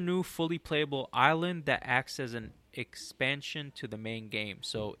major new fully playable island that acts as an expansion to the main game.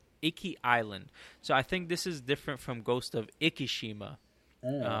 So Iki Island. So I think this is different from Ghost of Ikishima,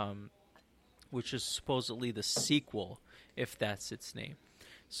 which is supposedly the sequel, if that's its name.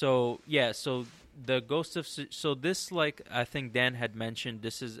 So yeah, so the Ghost of this, like I think Dan had mentioned,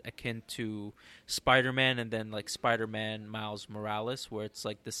 this is akin to Spider-Man, and then like Spider-Man Miles Morales, where it's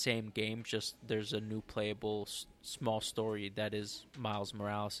like the same game, just there's a new playable small story that is Miles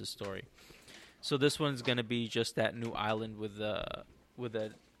Morales' story. So this one's gonna be just that new island with a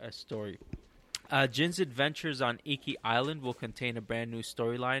story. Jin's adventures on Iki Island will contain a brand new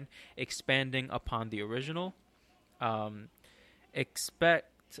storyline, expanding upon the original. Expect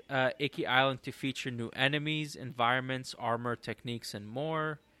Iki Island to feature new enemies, environments, armor, techniques, and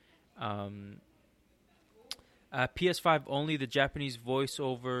more. PS5 only, the Japanese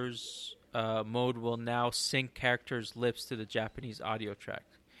voiceovers mode will now sync characters' lips to the Japanese audio track.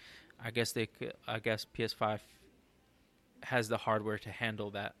 I guess PS5 has the hardware to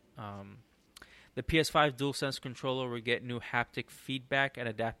handle that. The PS5 DualSense controller will get new haptic feedback and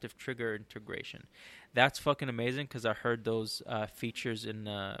adaptive trigger integration. That's fucking amazing because I heard those features in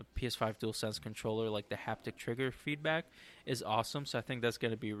PS5 DualSense controller, like the haptic trigger feedback, is awesome. So I think that's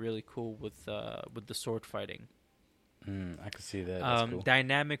going to be really cool with the sword fighting. I can see that. That's cool.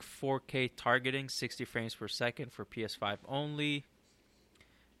 Dynamic 4K targeting, 60 frames per second for PS5 only.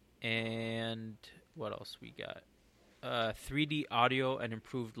 And what else we got? 3D audio and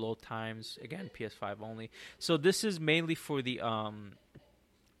improved load times. Again, PS5 only. So this is mainly for the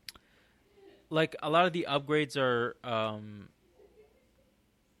like a lot of the upgrades are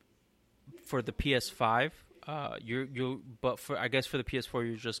for the PS5. But for I guess for the PS4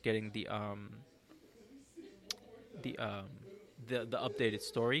 you're just getting the updated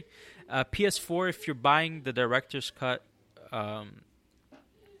story. PS4, if you're buying the director's cut,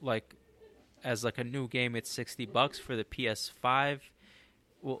 like as like a new game, it's $60 for the PS5.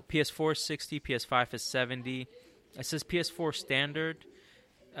 Well, PS4 is 60, PS5 is 70. It says PS4 standard,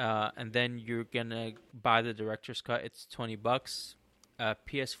 and then you're gonna buy the director's cut. It's $20.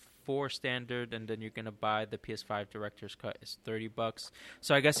 PS4 standard, and then you're gonna buy the PS5 director's cut. It's $30.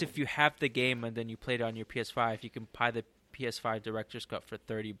 So I guess if you have the game and then you play it on your PS5, you can buy the PS5 director's cut for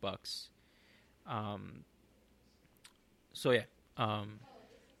 $30. So yeah,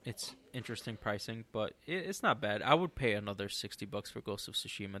 it's interesting pricing, but it's not bad. I would pay another $60 for Ghost of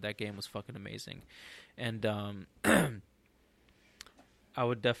Tsushima. That game was fucking amazing, and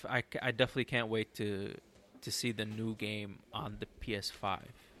I definitely can't wait to see the new game on the PS5.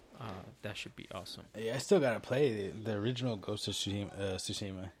 That should be awesome. Yeah, I still gotta play the original Ghost of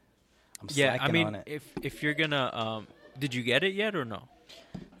Tsushima. I'm Yeah, I mean, on it. if you're gonna, did you get it yet or no?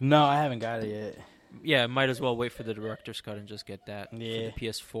 No, I haven't got it yet. Yeah, might as well wait for the director's cut and just get that Yeah. for the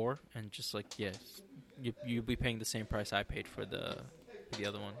PS4, and just like you'll be paying the same price I paid for the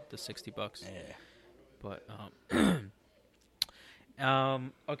other one, the $60. Yeah. But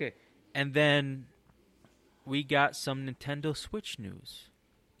okay, and then we got some Nintendo Switch news.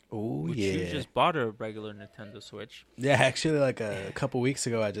 Oh Which yeah. you just bought a regular Nintendo Switch. Yeah, actually, like a couple weeks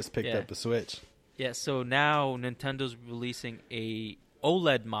ago, I just picked up the Switch. Yeah, so now Nintendo's releasing a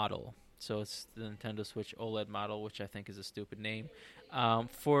OLED model. So it's the Nintendo Switch OLED model, which I think is a stupid name,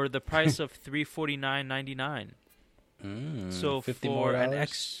 for the price of $349.99. So $50 for more an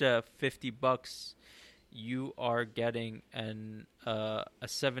extra $50, you are getting a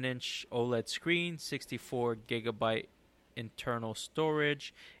 7-inch OLED screen, 64 gigabyte internal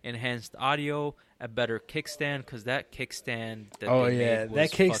storage, enhanced audio, a better kickstand, because that kickstand that they made was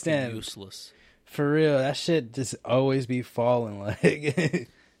that kickstand fucking useless. For real, that shit just always be falling like.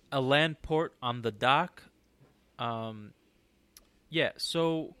 A LAN port on the dock. Yeah,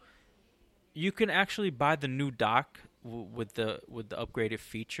 so you can actually buy the new dock with the upgraded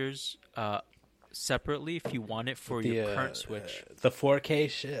features separately if you want it for your current Switch. The 4K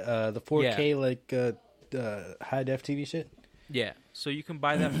shit, the 4K like high def TV shit. Yeah, so you can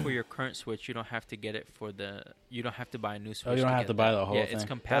buy that for your current Switch. You don't have to get it for the. You don't have to buy a new Switch. Oh, you don't have to buy the whole thing. Yeah, it's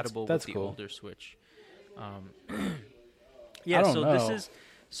compatible that's with cool. the older Switch. Yeah, I don't so know.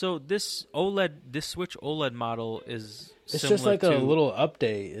 this Switch OLED model is. It's similar just like to, a little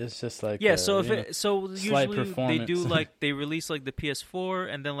update. It's just like so slight usually performance. they do like they release like the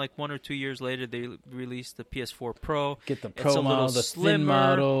PS4, and then like 1 or 2 years later they release the PS4 Pro. Get the It's Pro a model, little the slimmer. thin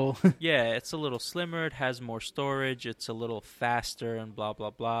model. Yeah, it's a little slimmer. It has more storage. It's a little faster and blah blah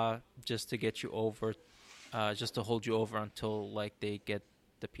blah, just to get you over, just to hold you over until like they get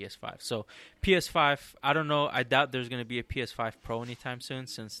the PS5. So PS5, I don't know. I doubt there's going to be a PS5 Pro anytime soon,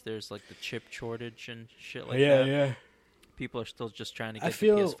 since there's like the chip shortage and shit like that. Yeah. People are still just trying to get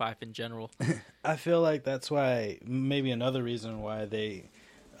feel- the PS5 in general. I feel like that's why, maybe another reason why they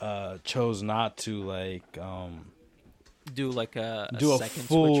chose not to like Do like a do a second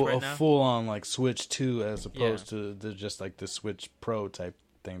full Switch right now. full on like Switch 2 as opposed to just like the Switch Pro type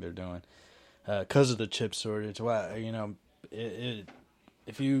thing they're doing because of the chip shortage. Why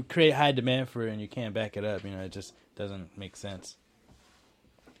if you create high demand for it and you can't back it up, it just doesn't make sense.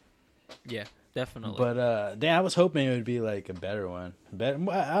 Yeah, definitely. But I was hoping it would be like a better one. I don't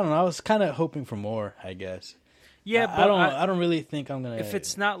know. I was kind of hoping for more, I guess. yeah, I but I don't really think I'm gonna. if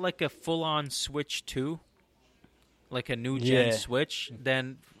it's not like a full-on Switch 2, like a new gen Yeah. Switch,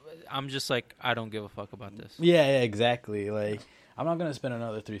 then I'm just like, I don't give a fuck about this. yeah, exactly. Like I'm not gonna spend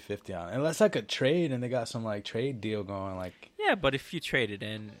another $350 on it unless I could trade and they got some like trade deal going. Like Yeah, but if you trade it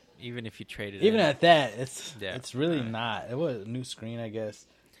in, even if you trade it even in, at that, it's Yeah. really not. It was a new screen, I guess.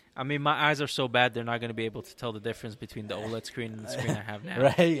 I mean, my eyes are so bad, they're not going to be able to tell the difference between the OLED screen and the screen I have now.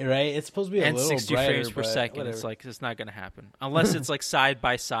 Right. It's supposed to be a And little 60 brighter, frames per but second. whatever. It's like, it's not going to happen. Unless it's like side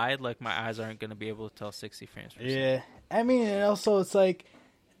by side, like my eyes aren't going to be able to tell 60 frames per second. Yeah, I mean, and also it's like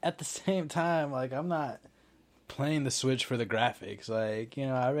at the same time, like I'm not playing the Switch for the graphics. Like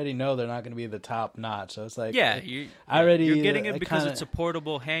I already know they're not going to be the top notch. So it's like Yeah, you're you're getting it I because kinda- it's a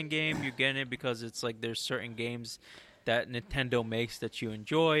portable hand game. You're getting it because it's like there's certain games that Nintendo makes that you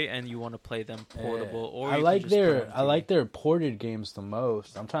enjoy and you want to play them portable, or I you like can just put their on I TV. like their ported games the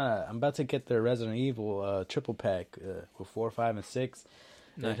most. I'm about to get their Resident Evil triple pack with 4, 5, and 6.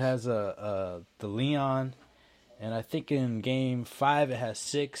 Nice. It has the Leon, and I think in game 5 it has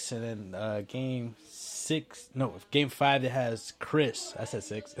 6, and then game 5 it has Chris. I said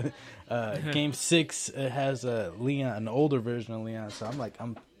 6. Game 6 it has Leon, an older version of Leon. So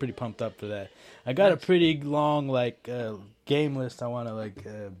I'm pretty pumped up for that. I got a Nice. pretty long game list I want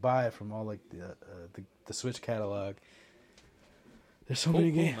to buy from all the Switch catalog. There's so many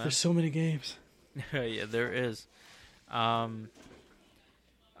games. man. There's so many games. Yeah, there is.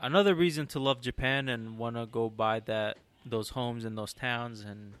 Another reason to love Japan and want to go buy those homes in those towns,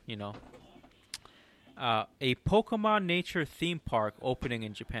 and a Pokemon nature theme park opening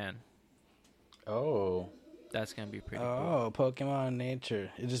in Japan. Oh. That's gonna be pretty cool. Oh, Pokemon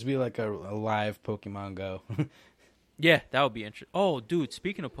Nature. It'd just be like a live Pokemon Go. Yeah, that would be interesting. Oh, dude,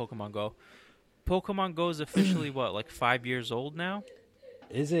 speaking of Pokemon Go is officially what, 5 years old now?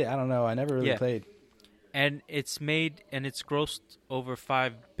 Is it? I don't know. I never really played. And it's grossed over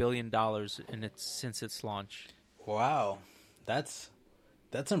 $5 billion since its launch. Wow. That's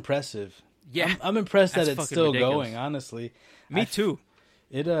impressive. Yeah. I'm impressed that That's it's fucking still ridiculous. going, honestly. Me too.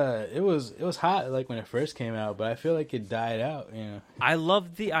 It was hot when it first came out, but I feel like it died out, I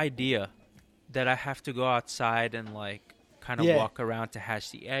love the idea that I have to go outside and kind of walk around to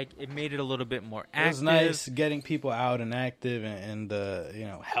hatch the egg. It made it a little bit more active. It was nice getting people out and active and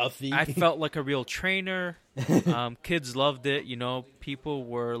healthy. I felt like a real trainer. Kids loved it. People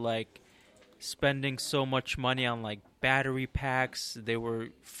were spending so much money on battery packs. They were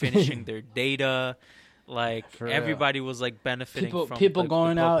finishing their data. Everybody was benefiting from people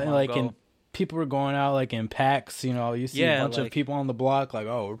going out and people were going out in packs. You see a bunch of people on the block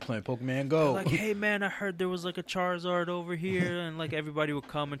oh, we're playing Pokemon Go. Hey man, I heard there was a Charizard over here, and everybody would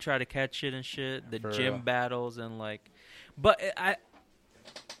come and try to catch it and shit. The gym battles and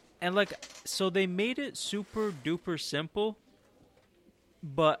so they made it super duper simple.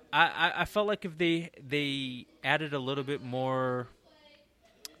 But I felt like if they added a little bit more,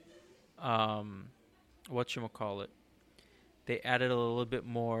 whatchamacallit, they added a little bit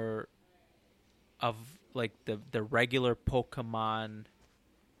more of the regular Pokemon.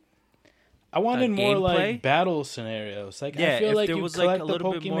 I wanted more gameplay. battle scenarios. I feel if like there you was collect a the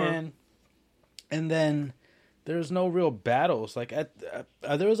little bit more. Pokemon, and then there's no real battles. There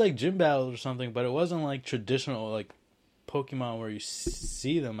was gym battles or something, but it wasn't traditional Pokemon where you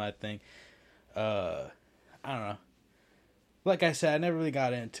see them. I think. I don't know. Like I said, I never really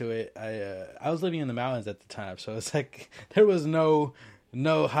got into it. I was living in the mountains at the time, so it's there was no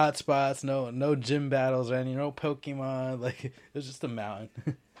hot spots, no gym battles or any, no Pokemon. It was just a mountain.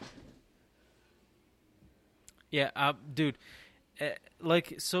 Yeah, dude.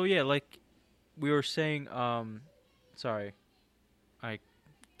 We were saying. Sorry, I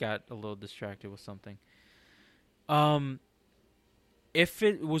got a little distracted with something. If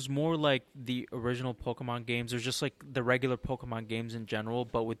it was more like the original Pokemon games, or just the regular Pokemon games in general,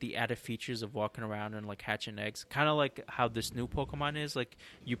 but with the added features of walking around and hatching eggs, kind of like how this new Pokemon is.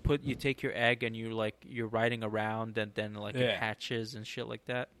 You take your egg and you're riding around, and then it hatches and shit like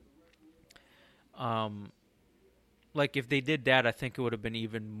that. If they did that, I think it would have been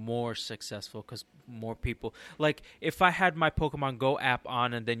even more successful because more people. If I had my Pokemon Go app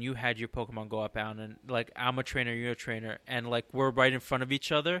on and then you had your Pokemon Go app on, and I'm a trainer, you're a trainer, and we're right in front of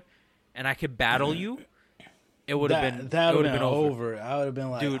each other, and I could battle you, it would have been that would have been over. I would have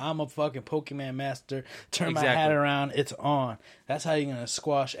been dude, I'm a fucking Pokemon master. Turn my hat around, it's on. That's how you're gonna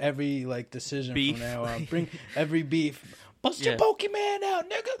squash every decision beef. from now on. Bring every beef. Bust your Pokemon out,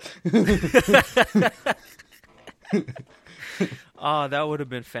 nigga. Oh, that would have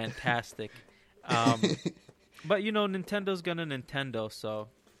been fantastic. But Nintendo's gonna Nintendo, so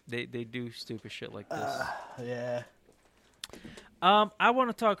they do stupid shit like this. Yeah. I want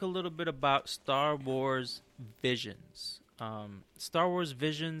to talk a little bit about Star Wars Visions. Star Wars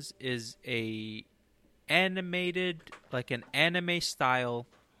Visions is a animated, an anime style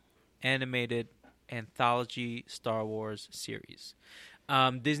animated anthology Star Wars series.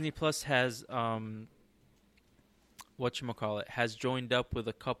 Disney Plus has has joined up with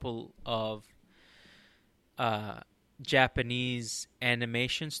a couple of Japanese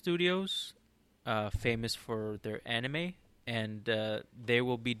animation studios famous for their anime, and they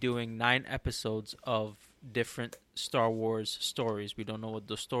will be doing 9 episodes of different Star Wars stories. We don't know what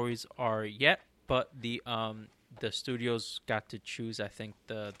the stories are yet, but the studios got to choose, I think,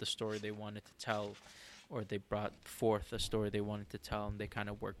 the story they wanted to tell, or they brought forth a story they wanted to tell, and they kind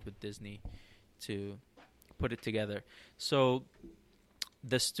of worked with Disney to put it together. So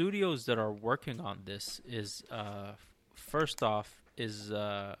the studios that are working on this is first off is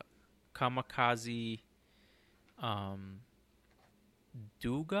Kamikaze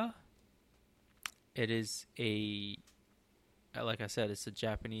Duga. It is like I said, it's a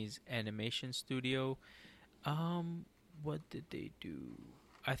Japanese animation studio. What did they do?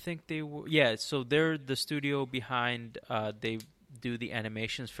 I think they were so they're the studio behind they do the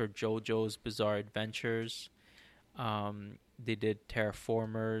animations for JoJo's Bizarre Adventures. They did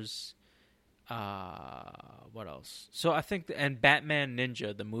Terraformers. What else? So I think and Batman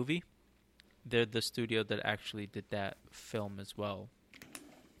Ninja the movie. They're the studio that actually did that film as well.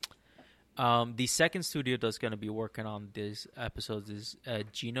 The second studio that's going to be working on these episodes is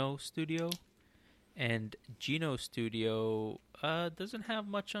Geno Studio. And Geno Studio doesn't have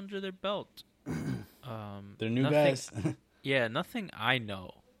much under their belt. They're new guys. Yeah, nothing I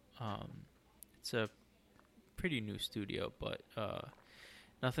know. It's a pretty new studio, but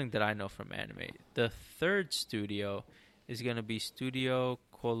nothing that I know from anime. The third studio is going to be Studio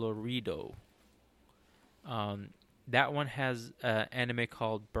Colorido. That one has an anime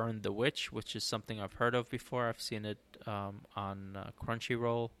called Burn the Witch, which is something I've heard of before. I've seen it on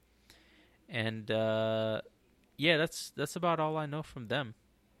Crunchyroll. And that's about all I know from them.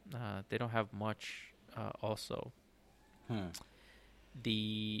 They don't have much also.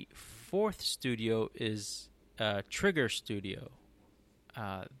 The fourth studio is Trigger Studio.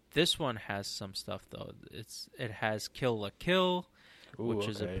 This one has some stuff though. It has Kill la Kill, which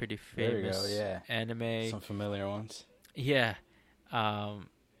is a pretty famous anime. Some familiar ones. Yeah.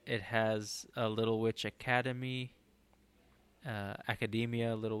 It has a Little Witch Academy.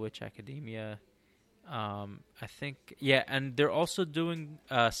 Academia, Little Witch Academia. I think, and they're also doing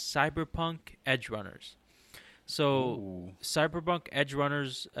Cyberpunk Edgerunners. So, Cyberpunk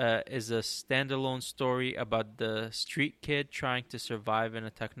Edgerunners is a standalone story about the street kid trying to survive in a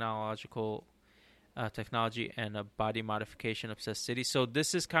technology and a body modification obsessed city. So,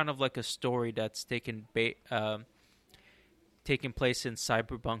 this is kind of like a story that's taking place in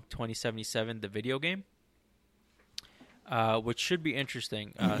Cyberpunk 2077, the video game. Which should be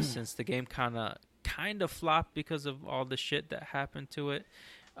interesting since the game kind of flopped because of all the shit that happened to it.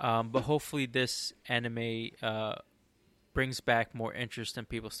 But hopefully this anime brings back more interest and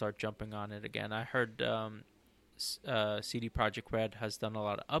people start jumping on it again. I heard CD Projekt Red has done a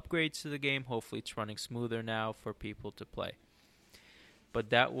lot of upgrades to the game. Hopefully it's running smoother now for people to play.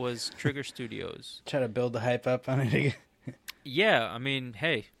 But that was Trigger Studios. Try to build the hype up on it again. Yeah, I mean,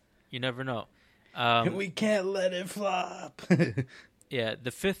 hey, you never know. We can't let it flop. Yeah,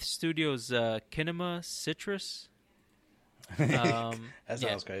 the fifth studio is Kinema Citrus. That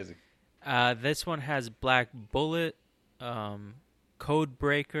sounds crazy. This one has Black Bullet, Code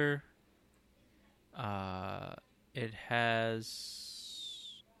Breaker. It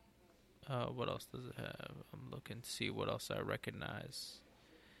has... what else does it have? I'm looking to see what else I recognize.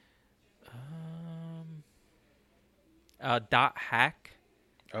 Dot Hack.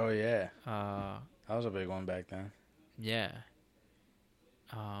 Oh, yeah. That was a big one back then. Yeah.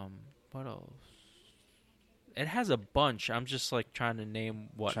 What else? It has a bunch. I'm just like trying to name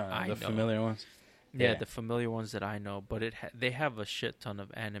what I know. The familiar ones? Yeah, the familiar ones that I know. But they have a shit ton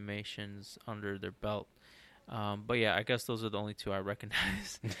of animations under their belt. But yeah, I guess those are the only two I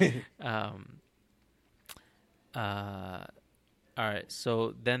recognize. All right,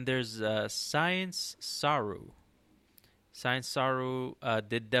 so then there's Science Saru. Science Saru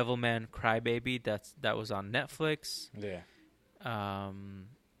did Devilman Crybaby. That was on Netflix. Yeah.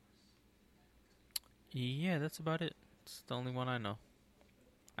 Yeah, that's about it. It's the only one I know.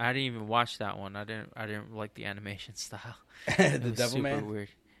 I didn't even watch that one. I didn't like the animation style. The Devilman? Super weird.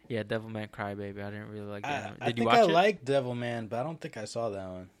 Yeah, Devilman Crybaby. I didn't really like that. Did you watch it? I like Devilman, but I don't think I saw that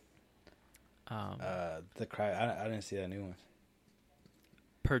one. I didn't see that new one.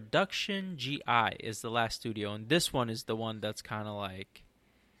 Production GI is the last studio, and this one is the one that's kind of like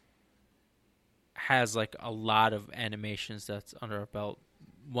has like a lot of animations that's under our belt.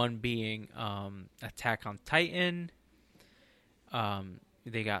 One being Attack on Titan.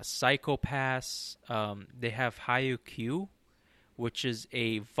 They got Psycho Pass. They have Haikyuu, which is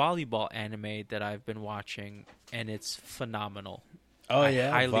a volleyball anime that I've been watching, and it's phenomenal. Oh, I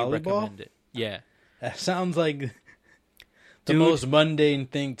highly volleyball? recommend it. Yeah. That sounds like the most mundane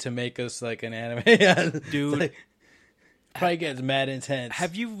thing to make us like an anime. Dude. Like, probably gets mad intense.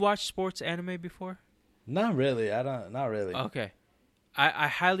 Have you watched sports anime before? Not really. Not really. Okay. I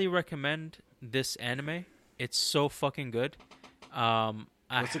highly recommend this anime. It's so fucking good. I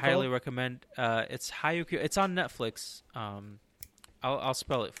highly recommend. It's Haikyuu. It's on Netflix. I'll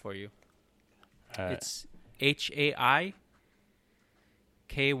spell it for you. All right. It's HAIKYUU.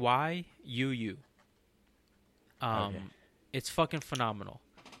 Okay. It's fucking phenomenal.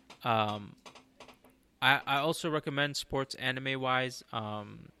 I also recommend sports anime wise.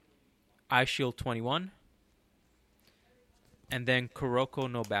 Eye Shield 21, and then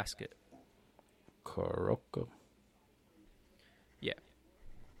Kuroko no Basket. Kuroko. Yeah.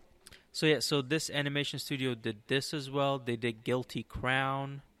 So this animation studio did this as well. They did Guilty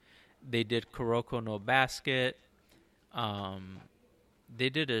Crown. They did Kuroko no Basket. They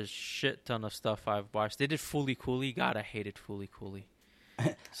did a shit ton of stuff I've watched. They did Fooly Cooly. God, I hated Fooly Cooly.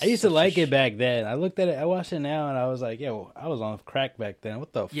 I used to like it back then. I looked at it, I watched it now, and I was like, yo, I was on crack back then.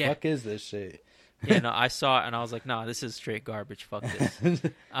 What the fuck is this shit? Yeah, no, I saw it and I was like, nah, this is straight garbage. Fuck this.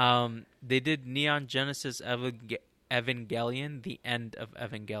 They did Neon Genesis Evangelion, the end of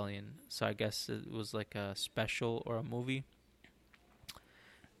Evangelion. So I guess it was like a special or a movie.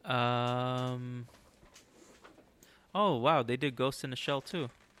 Oh, wow, they did Ghost in the Shell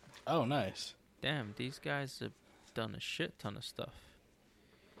too. Oh, nice. Damn, these guys have done a shit ton of stuff.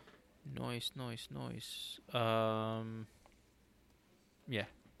 Noise. Yeah.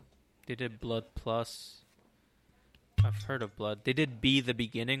 They did Blood Plus. I've heard of Blood. They did Be the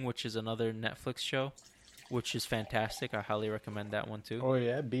Beginning, which is another Netflix show, which is fantastic. I highly recommend that one too. Oh,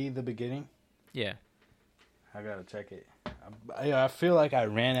 yeah? Be the Beginning? Yeah. I gotta check it. I feel like I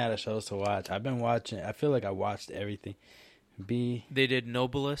ran out of shows to watch. I've been watching. I feel like I watched everything. They did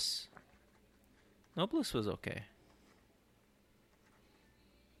Nobilis. Nobilis was okay.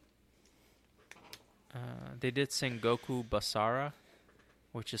 They did Sengoku Basara,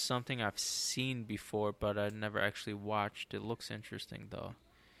 which is something I've seen before, but I never actually watched. It looks interesting, though.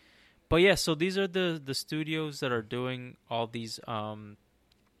 But yeah, so these are the studios that are doing all these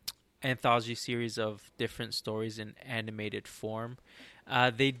anthology series of different stories in animated form.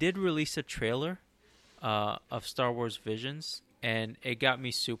 They did release a trailer of Star Wars Visions, and it got me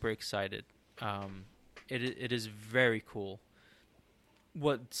super excited. It is very cool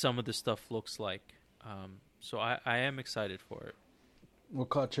what some of the stuff looks like. So I am excited for it. What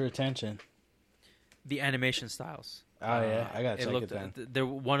caught your attention? The animation styles. Oh, yeah. I gotta check it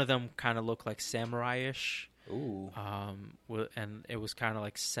then. One of them kind of looked like samurai-ish. Ooh. And it was kind of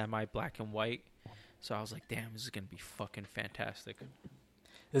like semi-black and white. So I was like, damn, this is going to be fucking fantastic.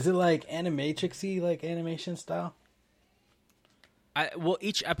 Is it like Animatrix-y, like animation style? Well,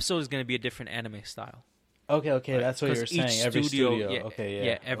 each episode is going to be a different anime style. Okay, right? That's what you're saying. Every studio. Yeah, okay,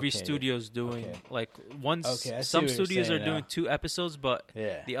 yeah. Every studio's doing like one. Okay, some studios are doing now. 2 episodes, but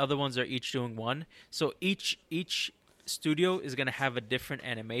the other ones are each doing 1. So each studio is going to have a different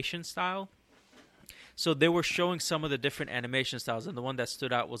animation style. So they were showing some of the different animation styles, and the one that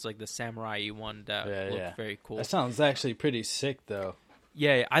stood out was like the samurai one that looked very cool. That sounds actually pretty sick, though.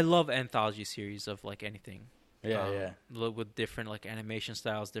 Yeah, I love anthology series of like anything. Yeah. With different like animation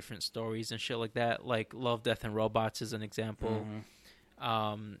styles, different stories and shit like that. Like Love, Death, and Robots is an example.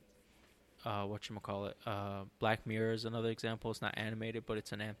 Whatchamacallit? Black Mirror is another example. It's not animated, but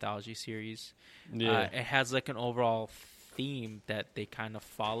it's an anthology series. Yeah. It has like an overall theme that they kind of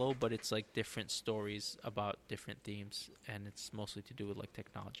follow, but it's like different stories about different themes, and it's mostly to do with like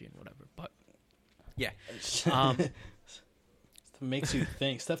technology and whatever. But yeah. Makes you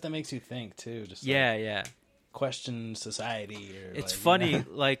think. Stuff that makes you think, too. Just yeah. Question society. Or it's like, funny,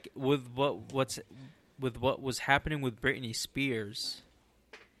 like with what was happening with Britney Spears.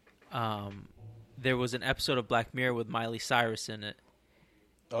 There was an episode of Black Mirror with Miley Cyrus in it.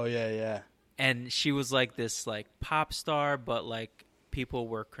 Oh yeah. And she was like this like pop star, but like people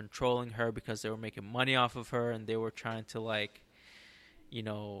were controlling her because they were making money off of her, and they were trying to like,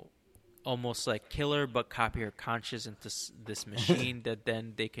 almost like kill her, but copy her conscience into this machine that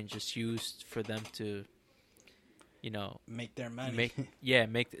then they can just use for them to. Make their money.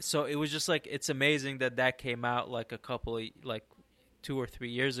 So it was just like, it's amazing that came out like a couple of, like 2 or 3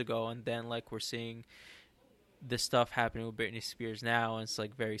 years ago, and then like we're seeing this stuff happening with Britney Spears now, and it's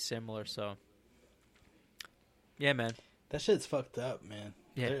like very similar. So yeah, man, that shit's fucked up, man.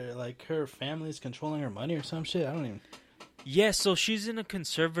 Yeah, like her family's controlling her money or some shit. I don't even. Yeah, so she's in a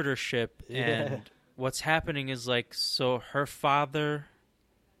conservatorship, and what's happening is like, so her father,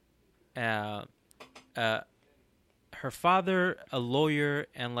 a lawyer,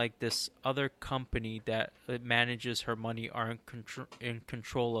 and like this other company that manages her money are in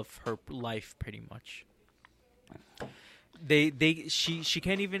control of her life, pretty much. She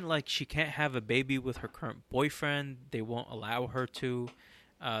can't even she can't have a baby with her current boyfriend. They won't allow her to.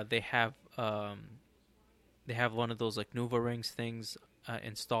 They have one of those like Nuva rings things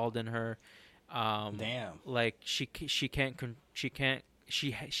installed in her. Damn. Like she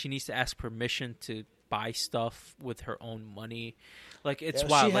needs to ask permission to buy stuff with her own money. Like, it's Yeah,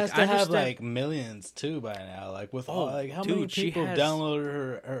 wild. she has like, to I have understand. like millions too by now. Like with all, Oh, like how dude, many she people has- download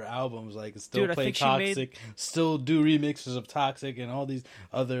her albums? Like still Dude, I play think she made- Toxic, still do remixes of Toxic and all these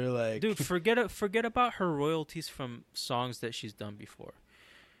other like. Dude, forget about her royalties from songs that she's done before.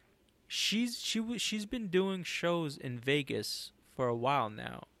 She's been doing shows in Vegas for a while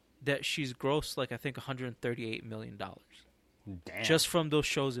now that she's grossed like I think $138 million Damn. just from those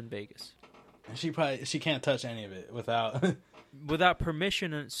shows in Vegas. She can't touch any of it without Without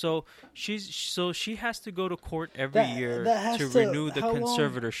permission, and so she has to go to court every year that has to to- renew the how long-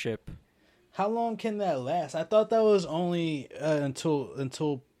 conservatorship. How long can that last? I thought that was only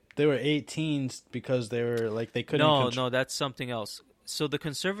until they were 18s because they were like they couldn't. No, that's something else. So the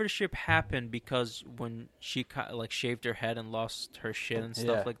conservatorship happened because when she like shaved her head and lost her shit and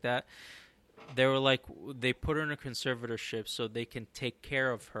stuff Yeah. like that, they were like they put her in a conservatorship so they can take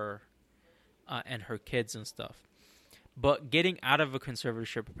care of her and her kids and stuff. But getting out of a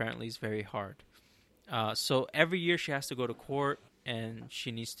conservatorship apparently is very hard. So every year she has to go to court and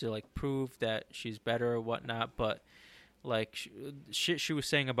she needs to like prove that she's better or whatnot. But like shit she was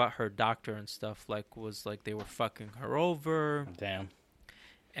saying about her doctor and stuff like was like they were fucking her over. Damn.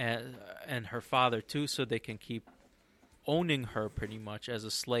 And her father too, so they can keep owning her pretty much as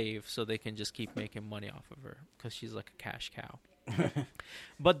a slave, so they can just keep making money off of her because she's like a cash cow.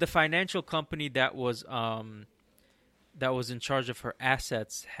 But the financial company that was in charge of her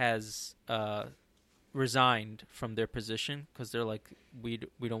assets has resigned from their position because they're like, we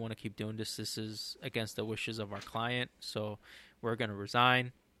don't want to keep doing this. This is against the wishes of our client, so we're going to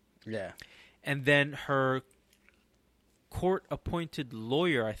resign. Yeah. And then her court-appointed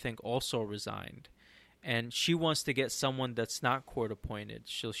lawyer, I think, also resigned. And she wants to get someone that's not court-appointed.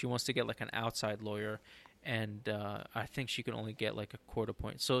 So she wants to get like an outside lawyer. And I think she can only get like a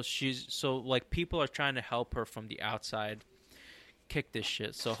court-appointed. So like people are trying to help her from the outside kick this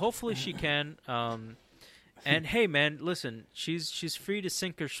shit. So hopefully she can. And hey, man, listen, she's free to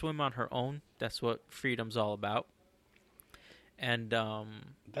sink or swim on her own. That's what freedom's all about. And That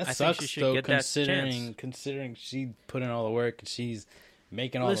I sucks think she should though, get that chance. considering she put in all the work and she's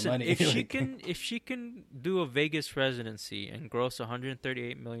making all Listen, the money. if she can do a Vegas residency and gross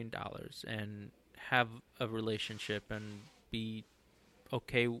 $138 million and have a relationship and be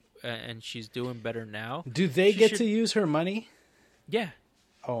okay, and she's doing better now. Do they get should- to use her money? Yeah.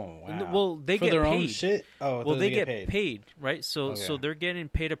 Oh wow. Well, they for get their paid. own shit. Oh, Well, they get paid. paid, right? So Okay. they're getting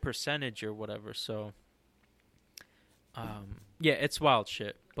paid a percentage or whatever. So, yeah, it's wild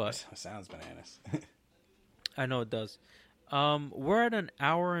shit, but That sounds bananas. I know it does. We're at an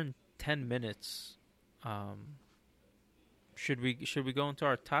hour and 10 minutes. Should we go into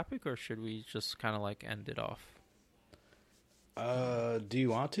our topic or should we just kind of like end it off? Do you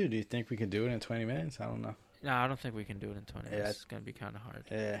want to? Do you think we can do it in 20 minutes? I don't know. No, I don't think we can do it in 20 minutes. Yeah. It's going to be kind of hard.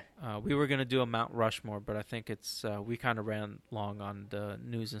 Yeah. We were going to do a Mount Rushmore, but I think it's we kind of ran long on the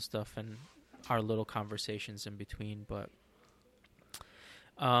news and stuff and our little conversations in between, but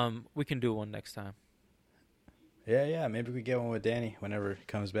we can do one next time. Yeah. Maybe we get one with Danny whenever he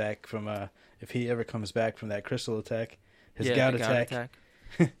comes back from if he ever comes back from that crystal attack, his gout the attack.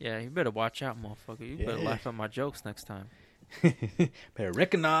 Yeah, you better watch out, motherfucker. You better Yeah. laugh at my jokes next time. Better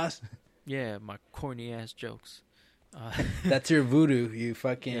recognize. Yeah, my corny ass jokes. That's your voodoo. You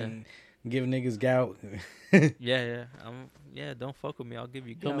fucking give niggas gout. Yeah. Don't fuck with me. I'll give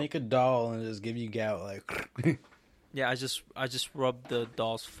you He'll gout. make a doll and just give you gout. Like, Yeah, I just rubbed the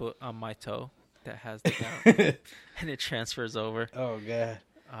doll's foot on my toe that has the gout, and it transfers over. oh god.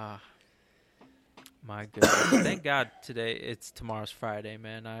 My goodness. Thank God tomorrow's Friday,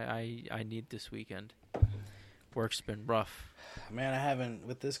 man. I need this weekend. Work's been rough. Man, I haven't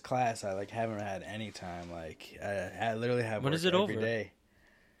with this class. I haven't had any time. Like I literally have. When work is it every over? day.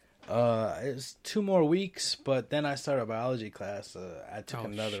 It's 2 more weeks, but then I start a biology class. I took Oh,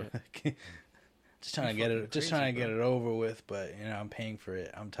 another. shit. Just trying to get it. Just trying to get it over with. But I'm paying for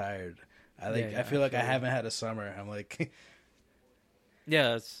it. I'm tired. I feel like I haven't had a summer. I'm like.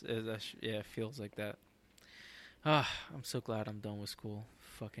 Yeah, it feels like that. I'm so glad I'm done with school.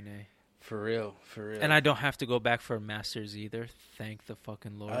 Fucking A. For real. And I don't have to go back for a master's either. Thank the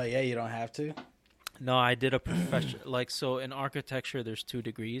fucking Lord. Oh yeah, you don't have to. No, I did a professional. So in architecture, there's 2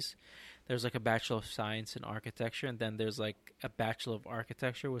 degrees. There's like a Bachelor of Science in Architecture, and then there's like a Bachelor of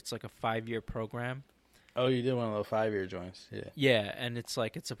Architecture, which is like a 5-year program. Oh, you did one of those 5-year joints. Yeah. Yeah, and it's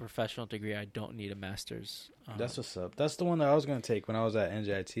a professional degree. I don't need a master's. That's what's up. That's the one that I was gonna take when I was at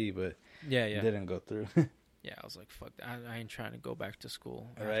NJIT, but it didn't go through. Yeah, I was like, fuck that. I ain't trying to go back to school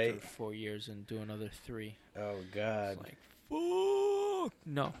Right. after 4 years and do another 3. Oh God. It's like, fuck.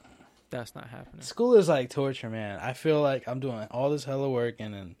 No. That's not happening. School is like torture, man. I feel like I'm doing all this hella work,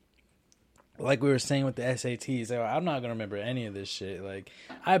 and then, like we were saying with the SATs, like, I'm not gonna remember any of this shit. Like,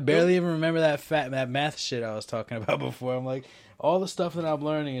 I barely even remember that math shit I was talking about before. I'm like, all the stuff that I'm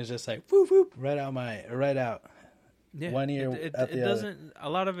learning is just like whoop whoop right out. Yeah, One ear it out the other. doesn't. A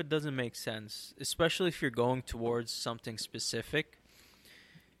lot of it doesn't make sense, especially if you're going towards something specific.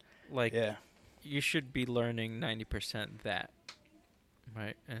 Like, Yeah. you should be learning 90% that,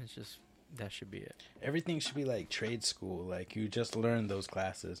 right? And it's just that should be it. Everything should be like trade school. Like, you just learn those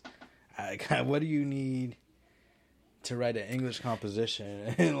classes. What do you need to write an English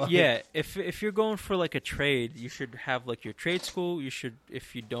composition? Like, Yeah, if you're going for like a trade, you should have like your trade school. You should,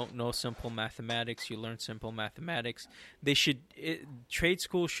 if you don't know simple mathematics, you learn simple mathematics. Trade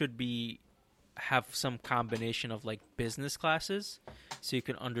school should have some combination of like business classes, so you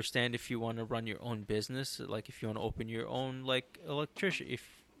can understand if you want to run your own business, like if you want to open your own like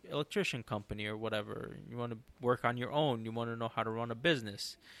electrician company or whatever. You want to work on your own. You want to know how to run a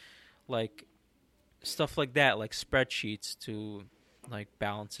business, like stuff like that, like spreadsheets to like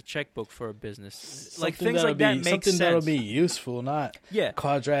balance a checkbook for a business, like things like that make something sense. that'll be useful, not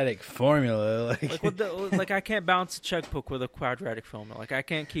quadratic formula. Like I can't balance a checkbook with a quadratic formula. Like I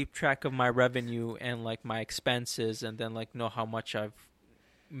can't keep track of my revenue and like my expenses, and then like know how much I've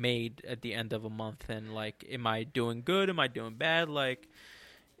made at the end of a month, and like, am I doing good? Am I doing bad? Like,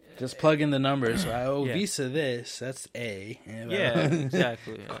 just plug in the numbers. So I owe Yeah. Visa this. That's A. yeah,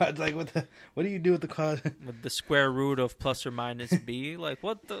 exactly. Yeah. Like, what do you do with the quad? With the square root of plus or minus b, like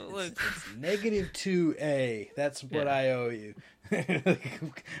what the like. It's negative 2A. That's what Yeah. I owe you.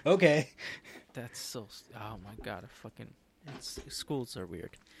 Okay. That's so. Oh my god, schools are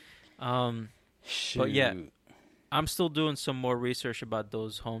weird. Shoot. But yeah. I'm still doing some more research about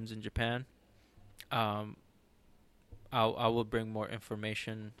those homes in Japan. I will bring more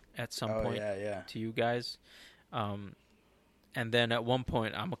information at some point yeah. to you guys. And then at one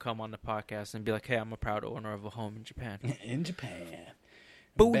point, I'm going to come on the podcast and be like, hey, I'm a proud owner of a home in Japan. In Japan.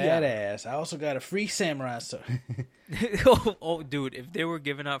 Booyah. Badass. I also got a free samurai sword. Oh, dude, if they were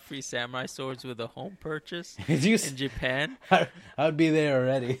giving out free samurai swords with a home purchase Did you in Japan, I would be there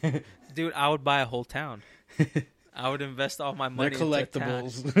already. dude, I would buy a whole town. I would invest all my money They're into a town.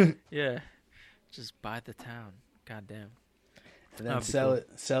 collectibles. Yeah. Just buy the town. God damn. And then That'd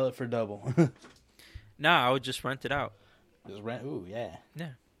be sell it for double. Nah, I would just rent it out. Just rent. Ooh, yeah.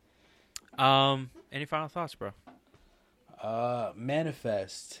 Yeah. Any final thoughts, bro?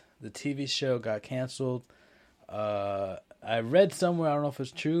 Manifest. The TV show got canceled. I read somewhere, I don't know if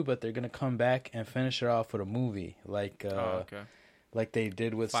it's true, but they're gonna come back and finish it off with a movie, like Okay. like they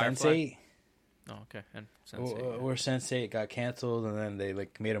did with Firefly? Sense8. Oh, okay. And Sense8, Where Sense8 got canceled, and then they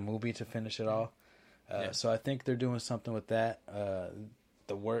like made a movie to finish it all. Yeah. So I think they're doing something with that.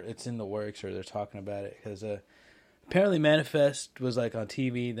 It's in the works, or they're talking about it, because apparently Manifest was like on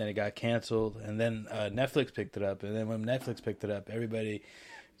TV, then it got canceled, and then Netflix picked it up, and then when Netflix picked it up, everybody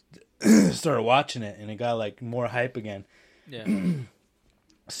started watching it, and it got like more hype again. Yeah.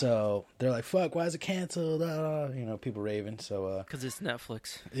 So they're like, "Fuck, why is it canceled?" You know, people raving. So Because it's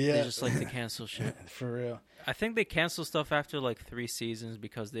Netflix. Yeah. They just like to cancel shit. for real. I think they cancel stuff after like 3 seasons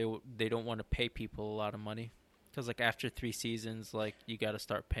because they don't want to pay people a lot of money. Because like after 3 seasons, like you got to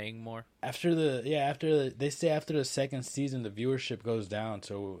start paying more. They say after the second season, the viewership goes down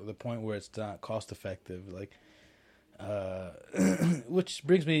to the point where it's not cost effective. Like, which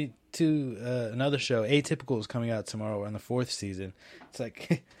brings me to another show. Atypical is coming out tomorrow. We're on the 4th season. It's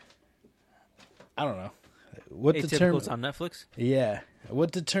like, I don't know what Atypical's on Netflix? Yeah,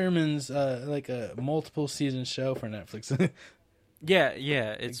 what determines like a multiple season show for Netflix? Yeah,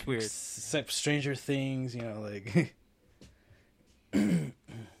 it's weird. Except Stranger Things, you know, like. I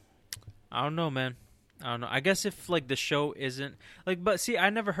don't know, man. I don't know. I guess if like the show isn't like, but see, I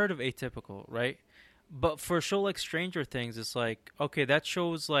never heard of Atypical, right? But for a show like Stranger Things, it's like, okay, that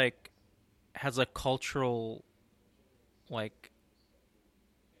show's like has a cultural like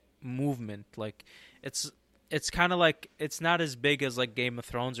movement. Like it's kind of like, it's not as big as like Game of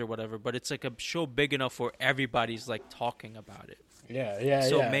Thrones or whatever, but it's like a show big enough where everybody's like talking about it. Yeah.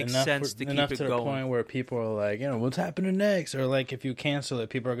 So it makes sense to keep enough it to going. the point where people are like, you know, what's happening next, or like if you cancel it,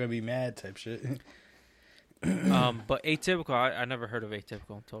 people are gonna be mad, type shit. But Atypical, I never heard of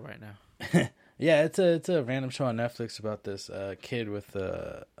Atypical until right now. Yeah, it's a random show on Netflix about this kid with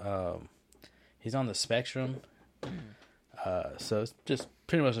he's on the spectrum. So it's just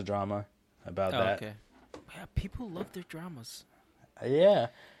pretty much a drama about that. Okay. Yeah, people love their dramas. Yeah.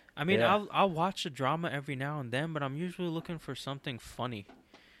 I mean, Yeah. I'll watch a drama every now and then, but I'm usually looking for something funny.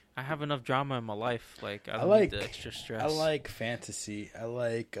 I have enough drama in my life. Like I I don't like need the extra stress. I like fantasy. I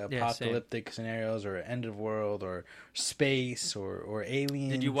like Yeah, apocalyptic scenarios or end of world or space or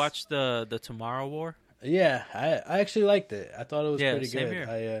aliens. Did you watch the Tomorrow War? Yeah, I actually liked it. I thought it was Yeah, pretty same good.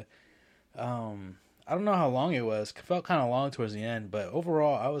 here. I don't know how long it was. It felt kind of long towards the end, but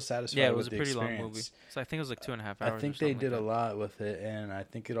overall I was satisfied Yeah, it with was a the pretty long experience. movie. So I think it was like 2.5 I hours. think or they something did like a that. lot with it, and I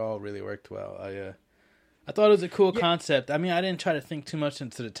think it all really worked well. I thought it was a cool Yeah. concept. I mean, I didn't try to think too much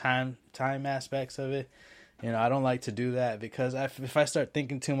into the time aspects of it. You know, I don't like to do that because if I start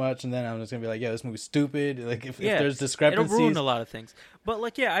thinking too much, and then I'm just gonna be like, "Yeah, this movie's stupid." Like if there's discrepancies, it'll ruin a lot of things. But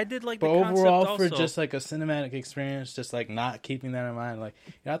like, yeah, I did like but the concept overall, also. for just like a cinematic experience, just like not keeping that in mind, like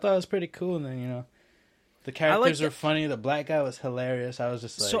I thought it was pretty cool. And then the characters are funny. The black guy was hilarious. I was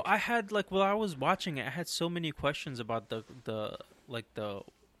just like, So I had like while I was watching it, I had so many questions about the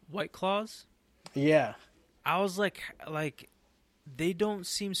White Claws. yeah. I was like they don't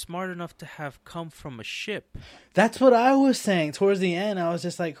seem smart enough to have come from a ship. That's what I was saying. Towards the end, I was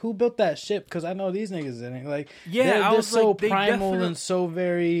just like, "Who built that ship?" Because I know these niggas in it. Like, Yeah, I they're was so like, they primal definitely- and so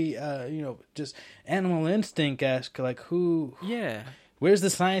very, just animal instinct esque. Like, who? Yeah. Where's the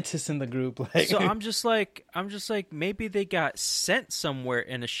scientist in the group? Like, So I'm just like maybe they got sent somewhere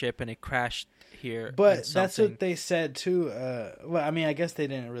in a ship and it crashed here. but in that's something. what they said too. Well, I mean, I guess they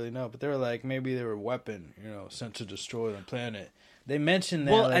didn't really know, but they were like, maybe they were a weapon, sent to destroy the planet. They mentioned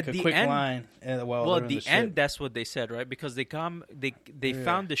that like at a the quick end, line. Well, at they're in the ship. end, that's what they said, right? Because they Yeah.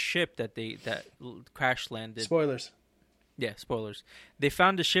 found the ship that crash landed. Spoilers. Yeah, spoilers. They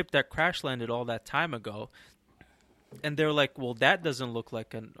found a ship that crash landed all that time ago, and they're like, "Well, that doesn't look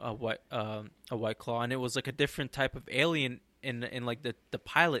like a white claw," and it was like a different type of alien in like the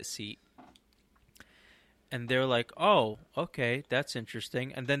pilot seat. And they're like, "Oh, okay, that's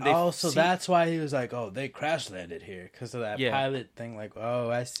interesting." And then they that's why he was like, "Oh, they crash landed here because of that Yeah. pilot thing." Like, oh,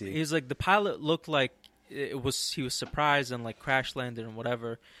 I see. He's like, the pilot looked like he was surprised and like crash landed and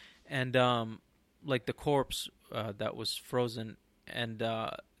whatever, and like the corpse that was frozen, and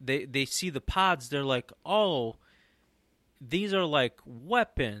they see the pods. They're like, "Oh, these are like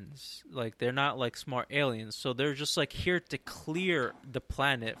weapons. Like they're not like smart aliens. So they're just like here to clear the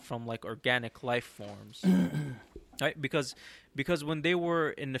planet from like organic life forms." Right? Because when they were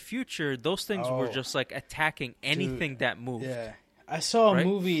in the future, those things were Oh. just like attacking anything that moved. Yeah, I saw a Right?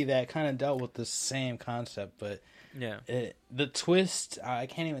 movie that kind of dealt with the same concept, but Yeah. the twist, I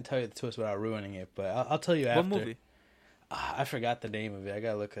can't even tell you the twist without ruining it. But I'll tell you after. What movie? I forgot the name of it. I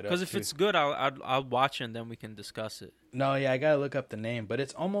gotta look it up. Because if too. it's good, I'll watch it and then we can discuss it. No, yeah, I gotta look up the name, but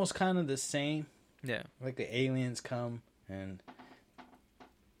it's almost kind of the same. Yeah. Like the aliens come and.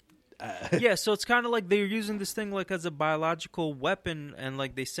 Yeah, so it's kind of like they're using this thing like as a biological weapon, and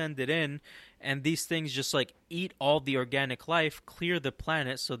like they send it in, and these things just like eat all the organic life, clear the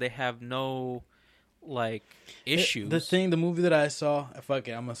planet, so they have no like issues. The movie that I saw, fuck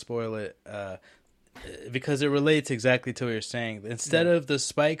it, I'm gonna spoil it. Because it relates exactly to what you're saying. Instead of the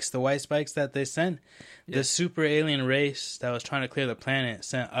spikes, the white spikes that they sent, the super alien race that was trying to clear the planet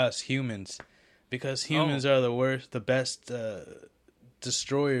sent us humans. Because humans are the worst, the best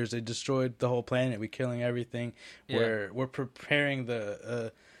destroyers. They destroyed the whole planet. We're killing everything. Yeah. We're preparing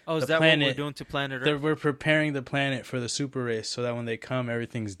the is the that planet, what we're doing to planet Earth? we're preparing the planet for the super race so that when they come,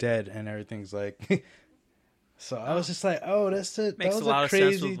 everything's dead and everything's like... So I was just like, "Oh, that's it. Makes That was a lot a of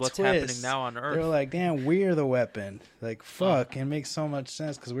crazy sense with what's twist. happening now on Earth. They were like, "Damn, we're the weapon." Like, fuck, it makes so much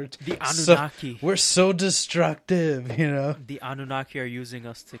sense because we're The Anunnaki. we're so destructive, The Anunnaki are using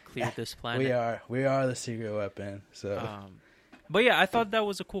us to clear this planet. We are the secret weapon. So But yeah, I thought that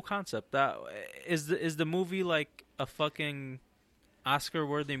was a cool concept. That is the movie like a fucking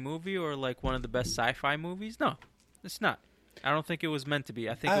Oscar-worthy movie or like one of the best sci-fi movies? No, it's not. I don't think it was meant to be.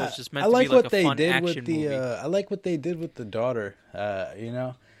 I think it was just meant to be like a fun action movie. I like what they did with the daughter.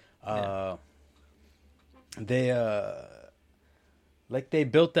 They like they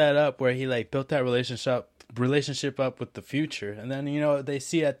built that up where he like built that relationship up with the future, and then they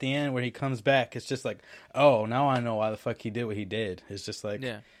see at the end where he comes back. It's just like, oh, now I know why the fuck he did what he did. It's just like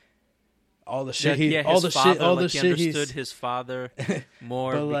all the shit he understood his father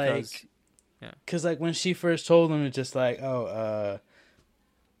more but because. Like, because, like, when she first told him, it's just like, oh,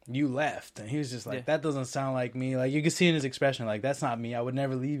 you left. And he was just like, that doesn't sound like me. Like, you can see in his expression, like, that's not me. I would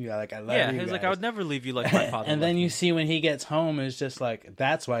never leave you. Like, I love you he was guys. like, I would never leave you like my father. And then left you me. see when he gets home, it's just like,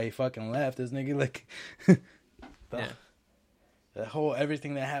 that's why he fucking left. This nigga, like, the whole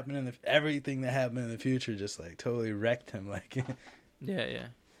everything that happened in the future just, like, totally wrecked him. Like, yeah.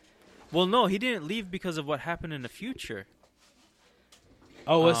 Well, no, he didn't leave because of what happened in the future.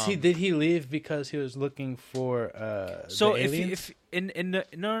 Oh, was he? Did he leave because he was looking for So the if aliens? if in the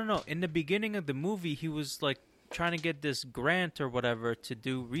no in the beginning of the movie he was like trying to get this grant or whatever to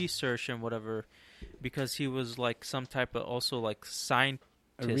do research and whatever because he was like some type of also like scientist.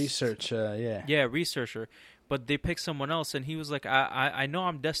 A research, yeah. Yeah, researcher. But they picked someone else, and he was like, I know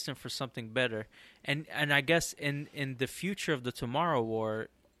I'm destined for something better. And I guess in the future of the Tomorrow War,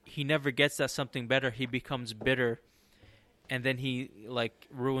 he never gets that something better. He becomes bitter, and then he like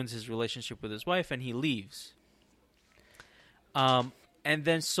ruins his relationship with his wife, and he leaves. And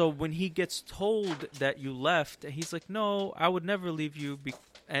then so when he gets told that you left, he's like, no, I would never leave you.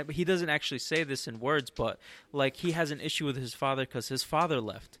 And he doesn't actually say this in words, but like he has an issue with his father because his father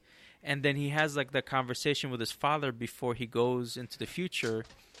left. And then he has like the conversation with his father before he goes into the future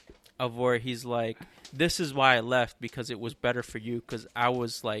of where he's like, this is why I left, because it was better for you, because I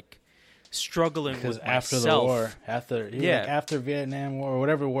was like struggling Because with after myself. the war, after Vietnam War or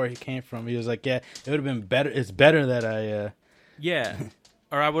whatever war he came from, he was like, yeah, it would have been better. It's better that I. Yeah.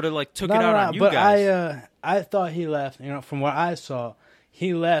 Or I would have like took No, it out on you but guys. I thought he left. From what I saw,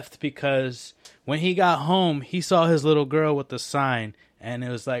 he left because when he got home, he saw his little girl with the sign, and it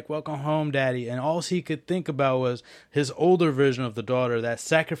was like, "Welcome home, Daddy." And all he could think about was his older version of the daughter that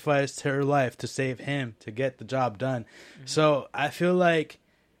sacrificed her life to save him to get the job done. Mm-hmm. So I feel like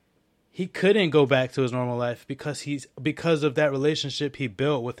he couldn't go back to his normal life because of that relationship he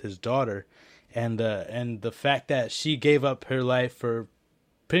built with his daughter, and the fact that she gave up her life for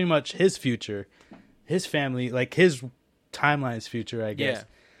pretty much his future, his family, like his timeline's future, I guess. Yeah.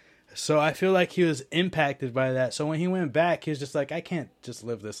 So I feel like he was impacted by that. So when he went back, he was just like, I can't just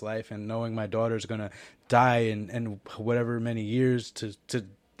live this life and knowing my daughter's going to die in whatever many years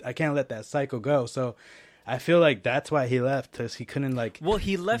I can't let that cycle go. So I feel like that's why he left, because he couldn't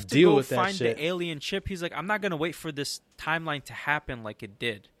he left to go find the alien chip. He's like, I'm not going to wait for this timeline to happen like it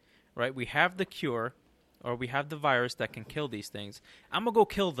did, right? We have the cure, or we have the virus that can kill these things. I'm going to go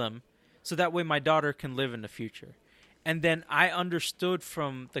kill them so that way my daughter can live in the future. And then I understood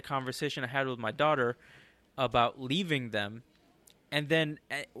from the conversation I had with my daughter about leaving them. And then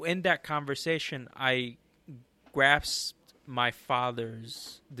in that conversation, I grasped my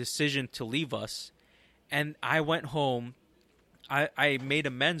father's decision to leave us. And I went home. I made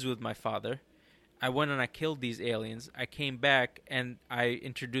amends with my father. I went and I killed these aliens. I came back and I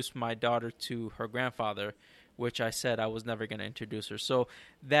introduced my daughter to her grandfather, which I said I was never going to introduce her. So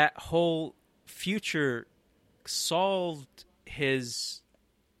that whole future solved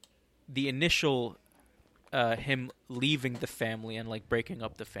the initial him leaving the family and like breaking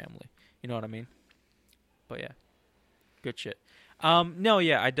up the family. You know what I mean? But yeah, good shit. No,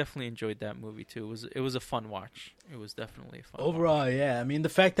 yeah, I definitely enjoyed that movie too. It was a fun watch. It was definitely a fun overall watch. Yeah, I mean, the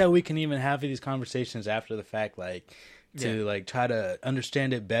fact that we can even have these conversations after the fact, like like try to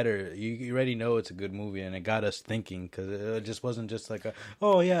understand it better, you already know it's a good movie, and it got us thinking, because it just wasn't just like it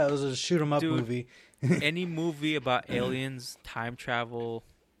was a shoot 'em up movie. Any movie about aliens, time travel,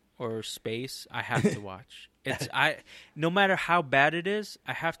 or space, I have to watch. No matter how bad it is,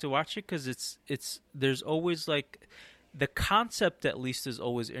 I have to watch it, because it's there's always like the concept, at least, is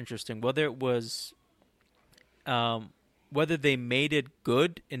always interesting. Whether it was, whether they made it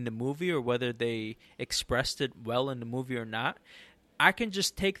good in the movie or whether they expressed it well in the movie or not, I can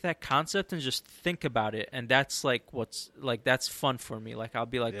just take that concept and just think about it, and that's like that's fun for me. Like I'll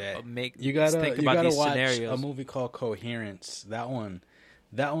be like, think about these watch scenarios. A movie called Coherence. That one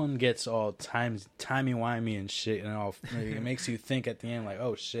gets all timey-wimey and shit, and all it makes you think at the end, like,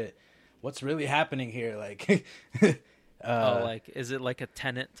 oh shit, what's really happening here? Like, is it like a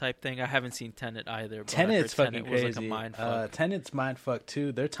Tenet type thing? I haven't seen Tenet either. But Tenet's fucking was crazy. Like a mindfuck. Tenet's mindfuck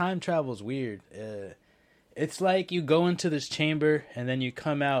too. Their time travel's weird. It's like you go into this chamber and then you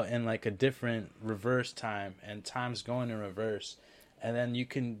come out in like a different reverse time, and time's going in reverse, and then you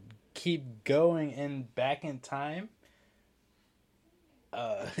can keep going back in time.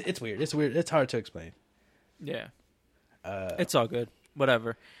 It's weird. It's hard to explain. Yeah. It's all good.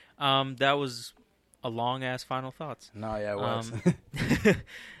 Whatever. That was a long ass final thoughts. No, yeah, it was.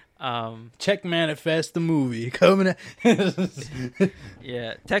 Check Manifest the movie coming.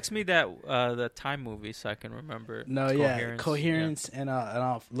 Yeah, text me that time movie so I can remember. No, Coherence, yeah. And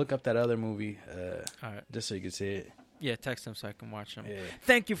I'll look up that other movie. All right, just so you can see it. Yeah, text them so I can watch them. Yeah.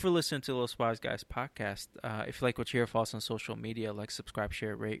 Thank you for listening to Los Wise Guys podcast. If you like what you hear, follow us on social media, like, subscribe,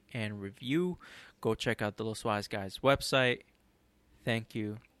 share, rate, and review. Go check out the Los Wise Guys website. Thank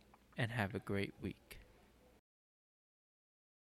you, and have a great week.